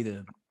possibly be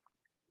the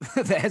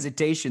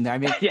hesitation there? I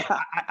mean,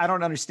 yeah. I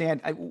don't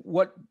understand.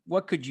 What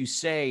could you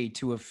say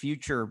to a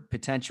future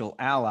potential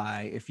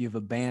ally if you've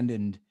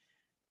abandoned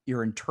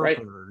your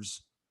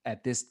interpreters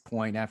at this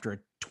point after a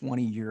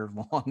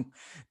 20-year-long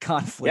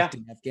conflict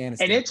in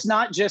Afghanistan? And it's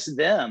not just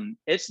them.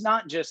 It's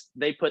not just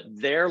they put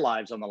their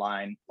lives on the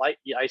line. Like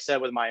I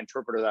said with my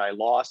interpreter that I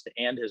lost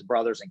and his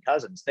brothers and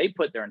cousins, they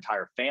put their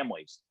entire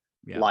families'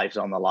 lives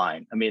on the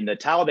line. I mean, the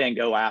Taliban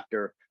go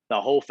after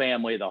the whole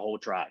family, the whole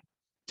tribe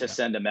to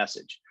send a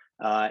message.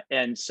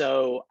 And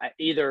so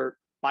either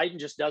Biden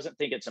just doesn't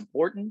think it's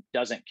important,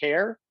 doesn't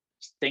care,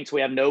 thinks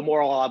we have no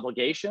moral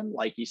obligation,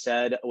 like you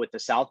said with the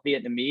South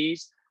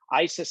Vietnamese.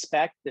 I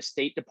suspect the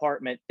State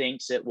Department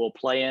thinks it will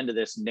play into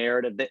this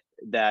narrative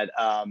that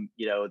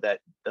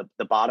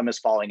the bottom is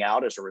falling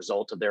out as a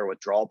result of their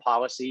withdrawal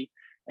policy,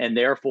 and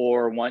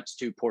therefore wants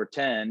to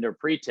pretend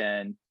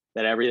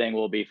that everything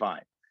will be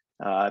fine.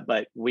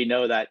 But we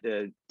know that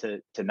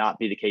to not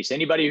be the case.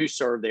 Anybody who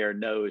served there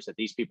knows that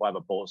these people have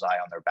a bullseye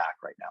on their back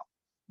right now.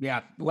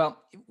 Yeah.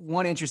 Well,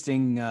 one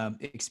interesting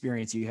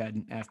experience you had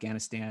in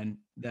Afghanistan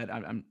that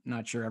I'm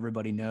not sure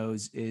everybody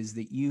knows is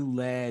that you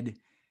led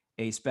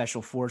a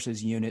special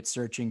forces unit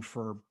searching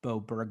for Bo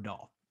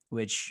Bergdahl,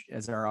 which,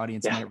 as our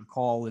audience might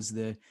recall, is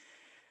the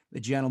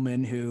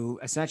gentleman who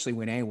essentially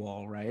went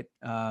AWOL, right?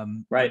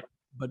 Right.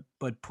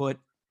 But put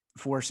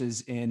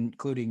forces,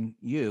 including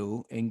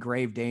you, in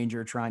grave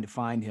danger trying to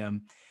find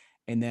him,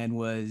 and then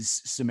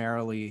was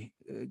summarily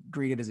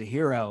greeted as a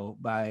hero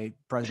by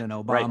President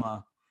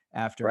Obama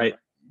after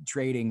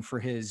trading for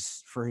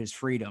his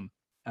freedom.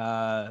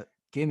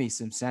 Give me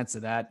some sense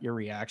of that, your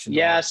reaction.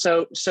 Yeah,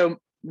 so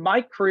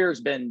my career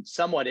has been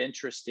somewhat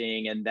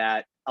interesting in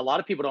that a lot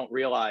of people don't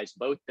realize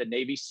both the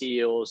Navy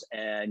SEALs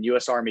and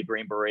U.S. Army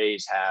Green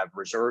Berets have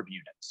reserve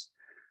units,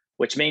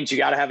 which means you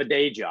got to have a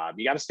day job.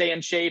 You got to stay in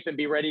shape and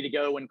be ready to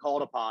go when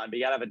called upon, but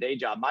you got to have a day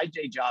job. My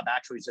day job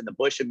actually is in the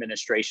Bush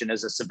administration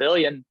as a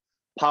civilian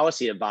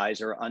policy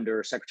advisor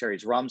under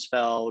Secretaries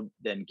Rumsfeld,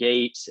 then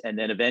Gates, and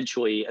then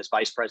eventually as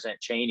Vice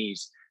President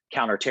Cheney's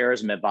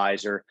counterterrorism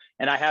advisor.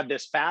 And I have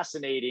this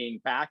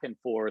fascinating back and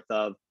forth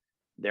of,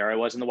 there I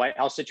was in the White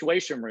House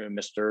Situation Room,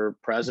 Mr.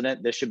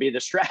 President, this should be the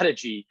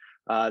strategy.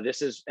 I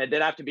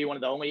did have to be one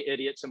of the only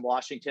idiots in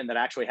Washington that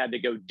actually had to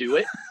go do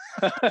it.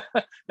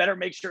 Better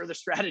make sure the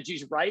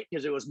strategy's right,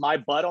 because it was my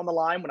butt on the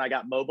line when I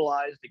got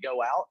mobilized to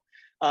go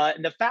out.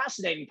 And the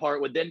fascinating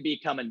part would then be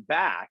coming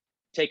back,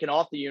 taking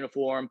off the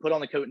uniform, put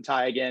on the coat and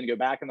tie again, go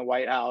back in the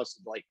White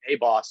House, like, hey,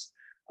 boss,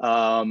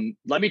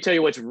 let me tell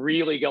you what's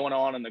really going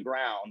on the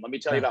ground. Let me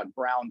tell you about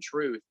ground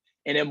truth.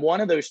 And in one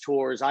of those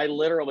tours, I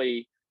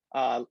literally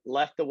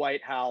left the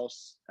White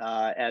House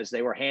as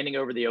they were handing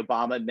over the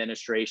Obama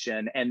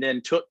administration, and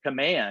then took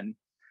command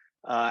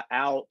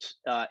out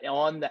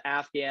on the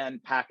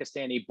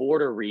Afghan-Pakistani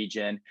border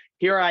region.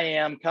 Here I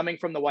am coming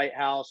from the White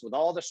House with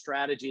all the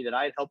strategy that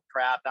I had helped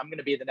craft. I'm going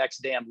to be the next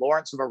damn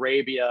Lawrence of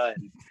Arabia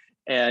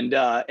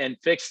and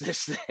fix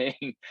this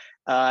thing.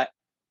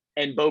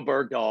 And Bo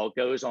Bergdahl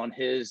goes on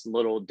his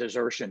little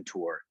desertion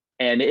tour,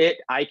 and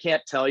I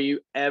can't tell you,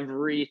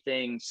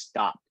 everything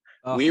stopped.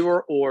 We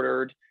were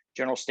ordered.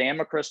 General Stan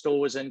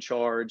McChrystal was in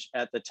charge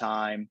at the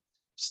time.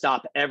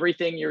 Stop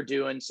everything you're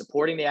doing,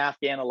 supporting the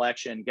Afghan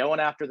election, going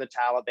after the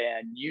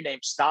Taliban, you name,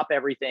 stop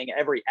everything.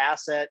 Every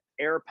asset,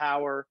 air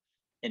power,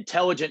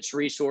 intelligence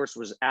resource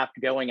was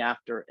going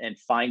after and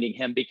finding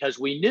him, because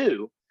we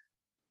knew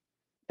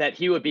that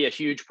he would be a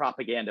huge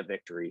propaganda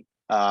victory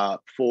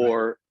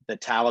for the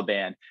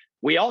Taliban.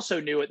 We also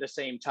knew at the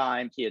same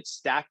time he had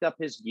stacked up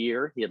his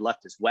gear. He had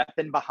left his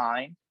weapon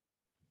behind,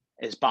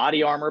 his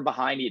body armor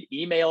behind. He had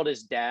emailed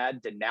his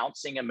dad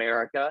denouncing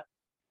America.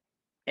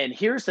 And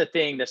here's the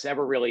thing that's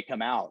never really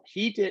come out.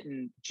 He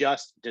didn't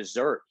just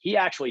desert. He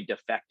actually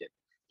defected.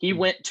 He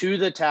went to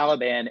the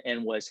Taliban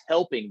and was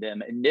helping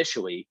them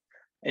initially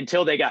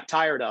until they got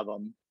tired of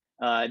him,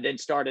 then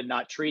started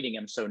not treating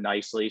him so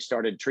nicely,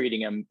 started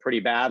treating him pretty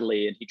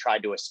badly, and he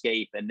tried to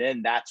escape. And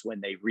then that's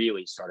when they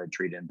really started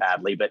treating him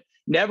badly. But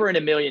never in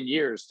a million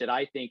years did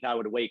I think I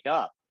would wake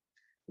up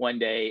one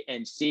day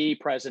and see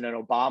President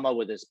Obama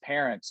with his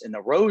parents in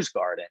the Rose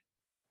Garden,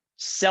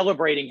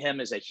 celebrating him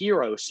as a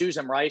hero.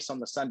 Susan Rice on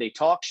the Sunday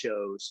talk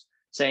shows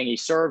saying he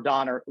served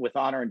with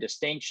honor and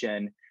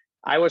distinction.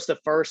 I was the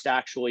first,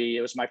 actually,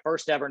 it was my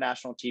first ever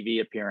national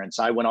TV appearance.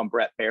 I went on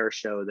Brett Baer's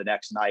show the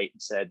next night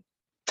and said,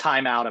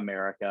 time out,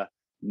 America,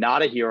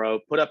 not a hero,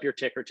 put up your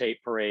ticker tape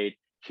parade.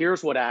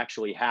 Here's what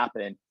actually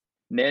happened.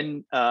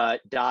 Men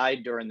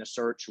died during the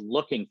search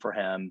looking for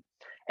him.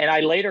 And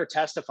I later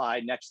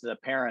testified next to the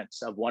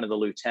parents of one of the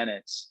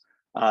lieutenants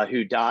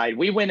who died.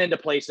 We went into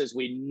places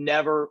we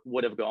never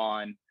would have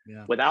gone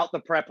without the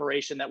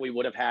preparation that we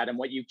would have had. And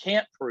what you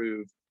can't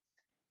prove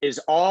is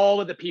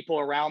all of the people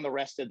around the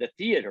rest of the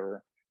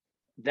theater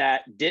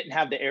that didn't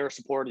have the air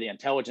support or the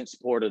intelligence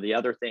support or the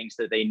other things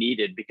that they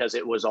needed, because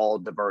it was all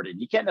diverted.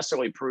 You can't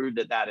necessarily prove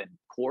that in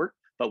court,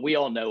 but we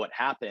all know what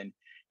happened.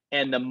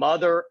 And the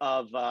mother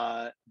of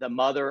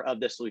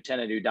this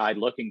lieutenant who died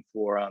looking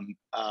for him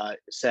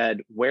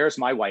said, "Where's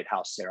my White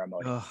House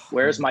ceremony?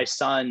 Where's my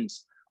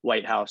son's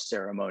White House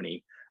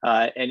ceremony?"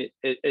 And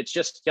it's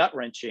just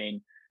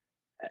gut-wrenching.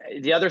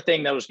 The other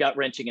thing that was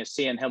gut-wrenching is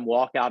seeing him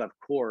walk out of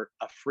court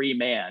a free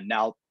man.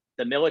 Now,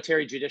 the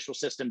military judicial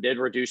system did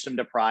reduce him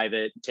to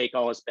private, take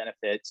all his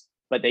benefits,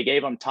 but they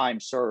gave him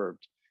time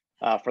served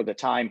for the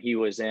time he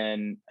was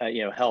in,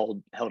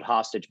 held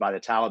hostage by the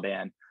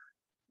Taliban.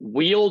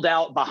 Wheeled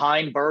out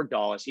behind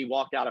Bergdahl as he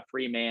walked out a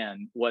free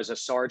man was a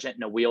sergeant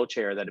in a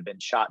wheelchair that had been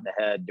shot in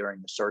the head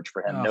during the search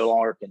for him, no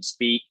longer can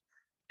speak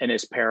and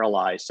is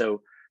paralyzed.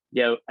 So,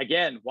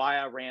 again, why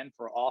I ran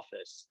for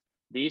office.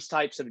 These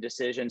types of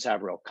decisions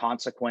have real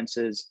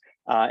consequences.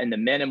 and the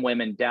men and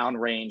women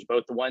downrange,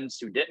 both the ones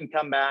who didn't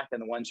come back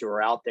and the ones who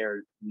are out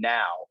there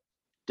now,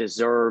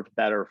 deserve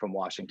better from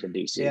Washington,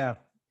 D.C. Yeah.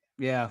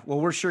 Yeah. Well,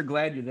 we're sure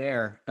glad you're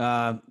there.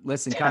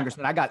 Listen,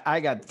 Congressman, I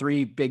got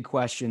 3 big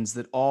questions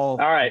that all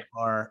right.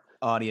 of our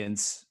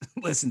audience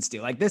listens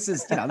to. Like this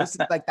is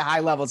like the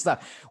high level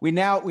stuff. We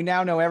now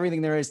know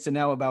everything there is to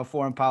know about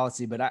foreign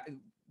policy, but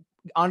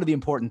on to the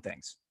important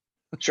things.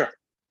 Sure.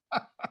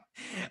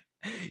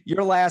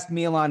 Your last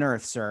meal on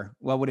earth, sir,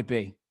 what would it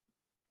be?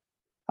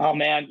 Oh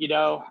man,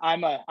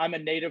 I'm a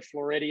native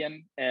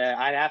Floridian, and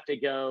I'd have to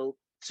go.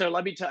 So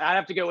let me tell you, I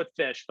have to go with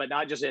fish, but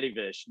not just any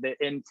fish.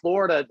 In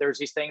Florida, there's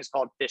these things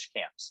called fish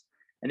camps.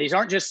 And these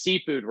aren't just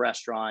seafood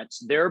restaurants.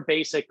 They're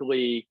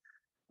basically,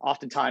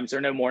 oftentimes, they're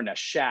no more than a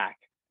shack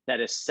that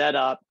is set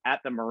up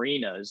at the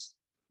marinas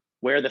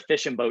where the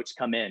fishing boats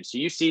come in. So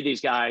you see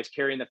these guys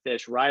carrying the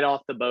fish right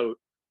off the boat,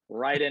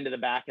 right into the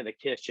back of the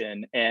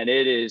kitchen. And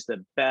it is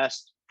the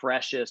best,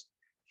 freshest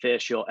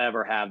fish you'll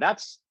ever have.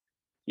 That's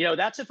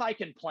if I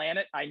can plan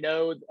it. I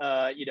know,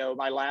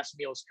 my last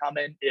meal's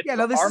coming. If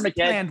this is a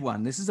planned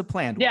one. This is a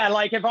planned one. Yeah,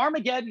 like if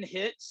Armageddon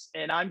hits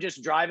and I'm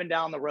just driving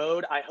down the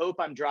road, I hope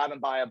I'm driving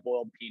by a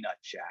boiled peanut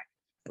shack,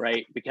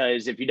 right?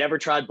 Because if you never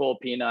tried boiled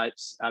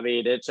peanuts, I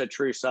mean, it's a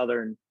true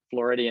Southern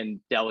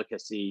Floridian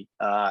delicacy.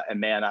 And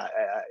man,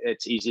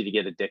 it's easy to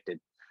get addicted.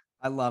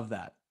 I love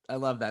that.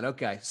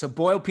 Okay, so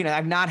boiled peanut.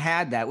 I've not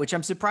had that, which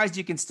I'm surprised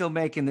you can still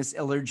make in this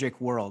allergic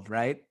world,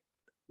 right?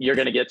 You're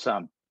going to get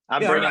some.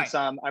 I'm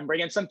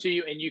bringing some to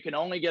you, and you can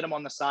only get them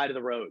on the side of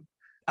the road.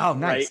 Oh,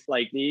 nice.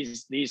 Right? Like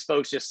these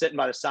folks just sitting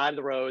by the side of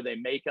the road. They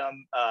make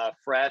them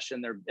fresh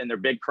in their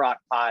big crock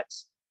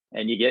pots,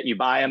 and you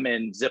buy them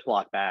in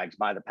Ziploc bags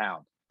by the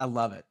pound. I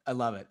love it.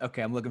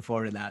 Okay, I'm looking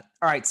forward to that.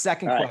 All right,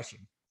 second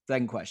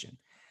question.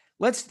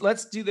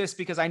 Let's do this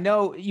because I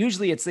know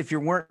usually it's if you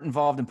weren't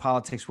involved in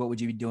politics, what would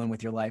you be doing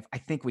with your life? I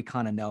think we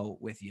kind of know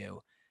with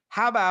you.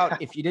 How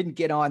about if you didn't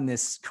get on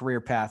this career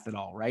path at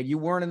all, right? You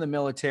weren't in the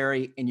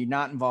military and you're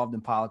not involved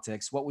in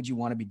politics. What would you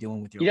want to be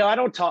doing with your life? I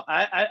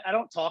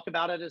don't talk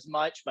about it as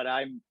much, but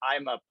I'm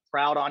a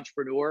proud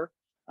entrepreneur.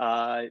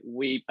 I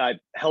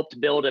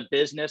helped build a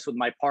business with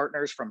my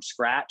partners from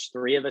scratch,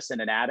 3 of us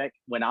in an attic.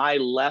 When I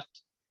left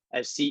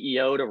as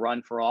CEO to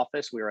run for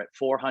office, we were at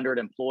 400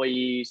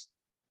 employees.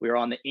 We were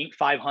on the Inc.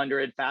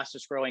 500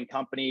 fastest growing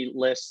company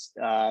list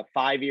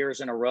 5 years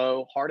in a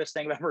row. Hardest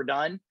thing I've ever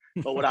done.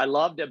 But what I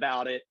loved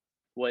about it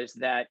was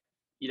that,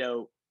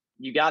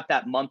 you got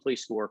that monthly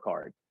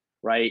scorecard,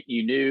 right?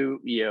 You knew,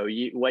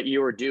 what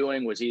you were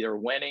doing was either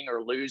winning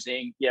or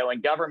losing.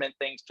 In government,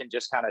 things can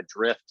just kind of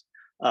drift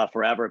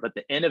forever. But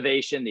the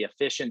innovation, the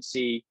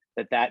efficiency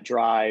that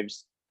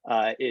drives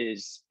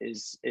is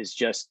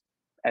just,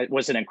 it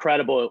was an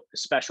incredible,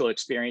 special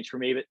experience for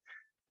me. But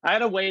I had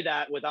to weigh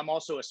that with, I'm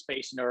also a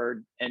space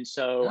nerd. And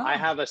so I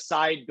have a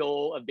side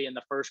goal of being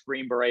the first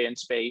Green Beret in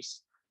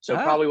space. So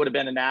probably would have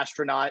been an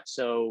astronaut.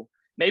 So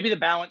maybe the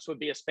balance would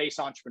be a space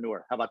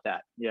entrepreneur. How about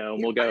that?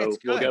 We'll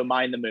go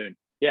mine the moon.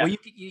 Yeah. Well,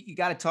 you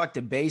got to talk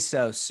to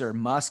Bezos or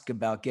Musk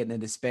about getting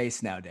into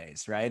space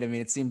nowadays, right? I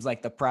mean, it seems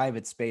like the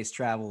private space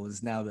travel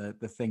is now the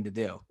thing to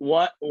do.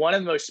 One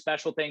of the most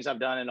special things I've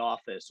done in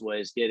office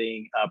was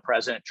getting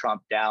President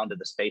Trump down to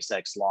the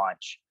SpaceX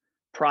launch.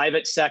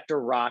 Private sector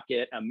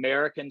rocket,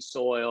 American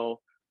soil,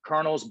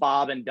 Colonels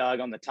Bob and Doug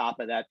on the top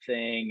of that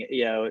thing.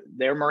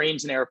 They're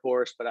Marines and Air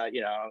Force, but I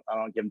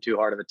don't give them too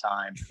hard of a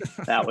time.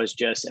 That was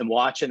just, and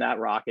watching that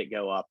rocket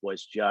go up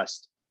was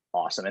just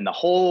awesome. And the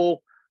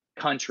whole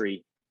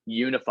country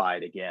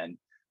unified again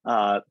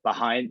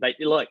behind. But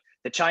look,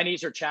 the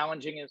Chinese are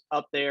challenging us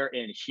up there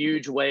in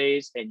huge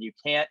ways, and you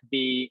can't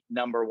be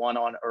number 1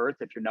 on Earth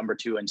if you're number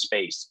 2 in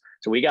space.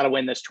 So we got to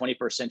win this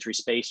 21st century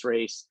space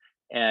race.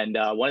 And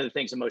one of the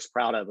things I'm most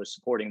proud of was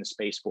supporting the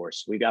Space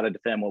Force. We got to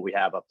defend what we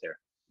have up there.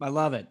 I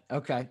love it.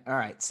 Okay. All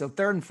right. So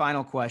third and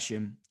final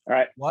question. All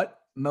right. What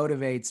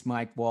motivates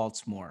Mike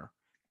Waltz more,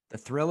 the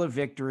thrill of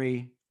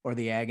victory or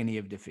the agony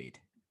of defeat?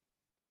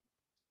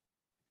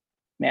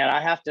 Man,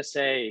 I have to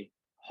say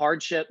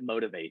hardship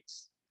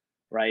motivates,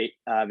 right?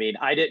 I mean,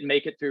 I didn't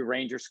make it through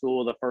Ranger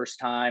School the first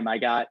time. I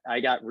got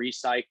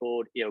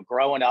recycled.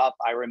 Growing up,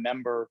 I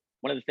remember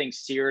one of the things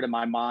seared in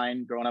my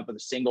mind growing up with a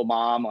single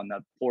mom on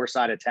the poor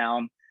side of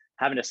town,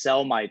 having to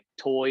sell my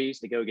toys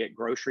to go get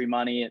grocery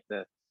money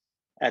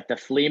at the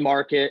flea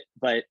market.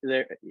 But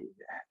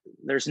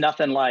there's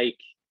nothing like,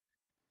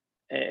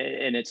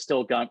 and it's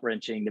still gut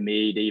wrenching to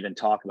me to even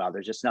talk about.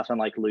 There's just nothing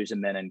like losing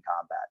men in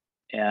combat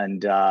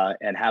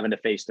and having to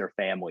face their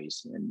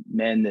families and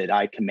men that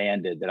I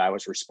commanded, that I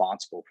was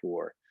responsible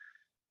for.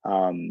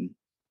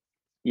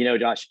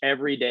 Josh,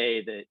 every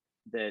day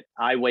that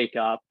I wake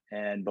up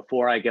and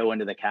before I go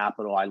into the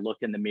Capitol, I look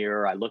in the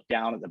mirror, I look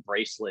down at the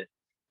bracelet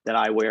that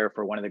I wear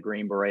for one of the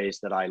Green Berets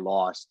that I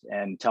lost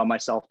and tell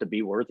myself to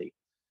be worthy,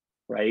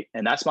 right?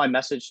 And that's my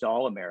message to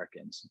all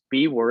Americans.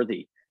 Be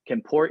worthy.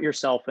 Comport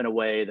yourself in a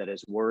way that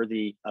is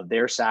worthy of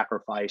their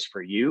sacrifice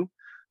for you.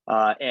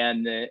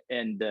 And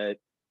the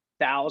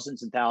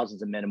thousands and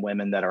thousands of men and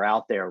women that are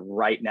out there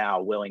right now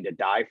willing to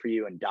die for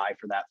you and die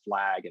for that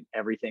flag and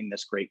everything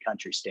this great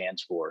country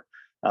stands for.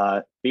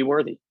 Be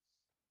worthy.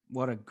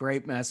 What a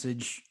great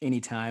message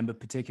anytime, but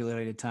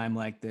particularly at a time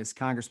like this.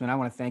 Congressman, I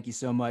want to thank you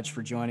so much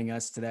for joining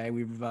us today.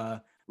 We've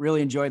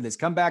really enjoyed this.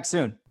 Come back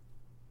soon.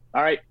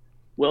 All right.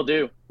 Will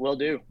do.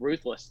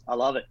 Ruthless. I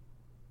love it.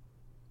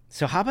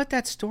 So how about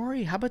that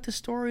story? How about the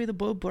story of the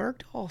Bo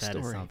Bergdahl story? That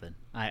is something.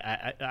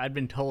 I've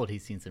been told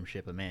he's seen some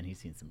shit, but man, he's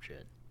seen some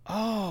shit.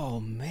 Oh,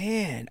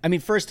 man. I mean,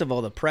 first of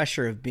all, the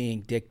pressure of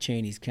being Dick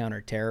Cheney's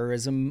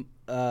counterterrorism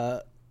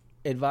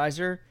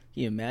advisor.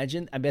 Can you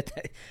imagine? I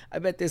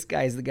bet this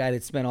guy is the guy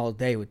that spent all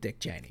day with Dick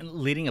Cheney. And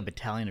leading a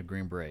battalion of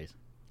Green Berets.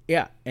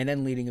 Yeah, and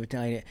then leading a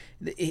battalion.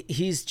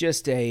 He's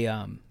just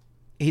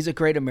he's a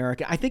great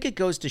American. I think it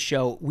goes to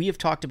show, we have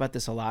talked about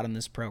this a lot on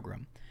this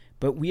program,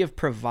 but we have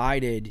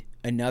provided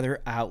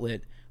another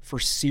outlet for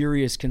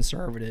serious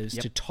conservatives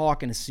to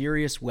talk in a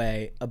serious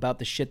way about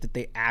the shit that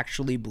they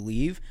actually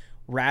believe,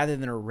 rather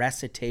than a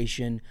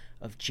recitation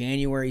of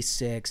January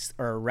 6th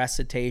or a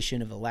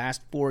recitation of the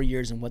last 4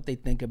 years and what they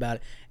think about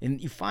it. And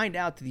you find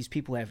out that these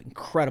people have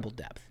incredible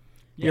depth.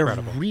 They're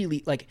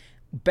really like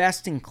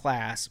best in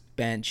class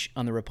bench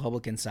on the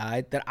Republican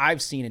side that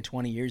I've seen in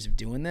 20 years of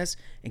doing this.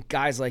 And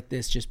guys like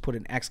this just put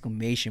an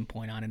exclamation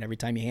point on it every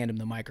time you hand them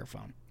the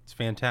microphone. It's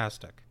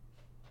fantastic.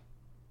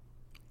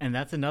 And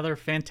that's another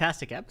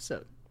fantastic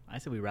episode. I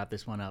said we wrap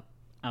this one up.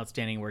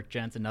 Outstanding work,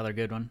 gents. Another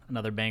good one.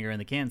 Another banger in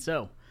the can.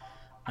 So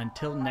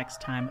until next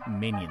time,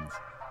 minions,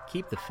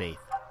 keep the faith,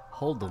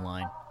 hold the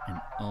line,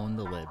 and own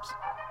the libs.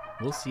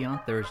 We'll see you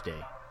on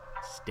Thursday.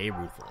 Stay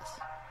ruthless.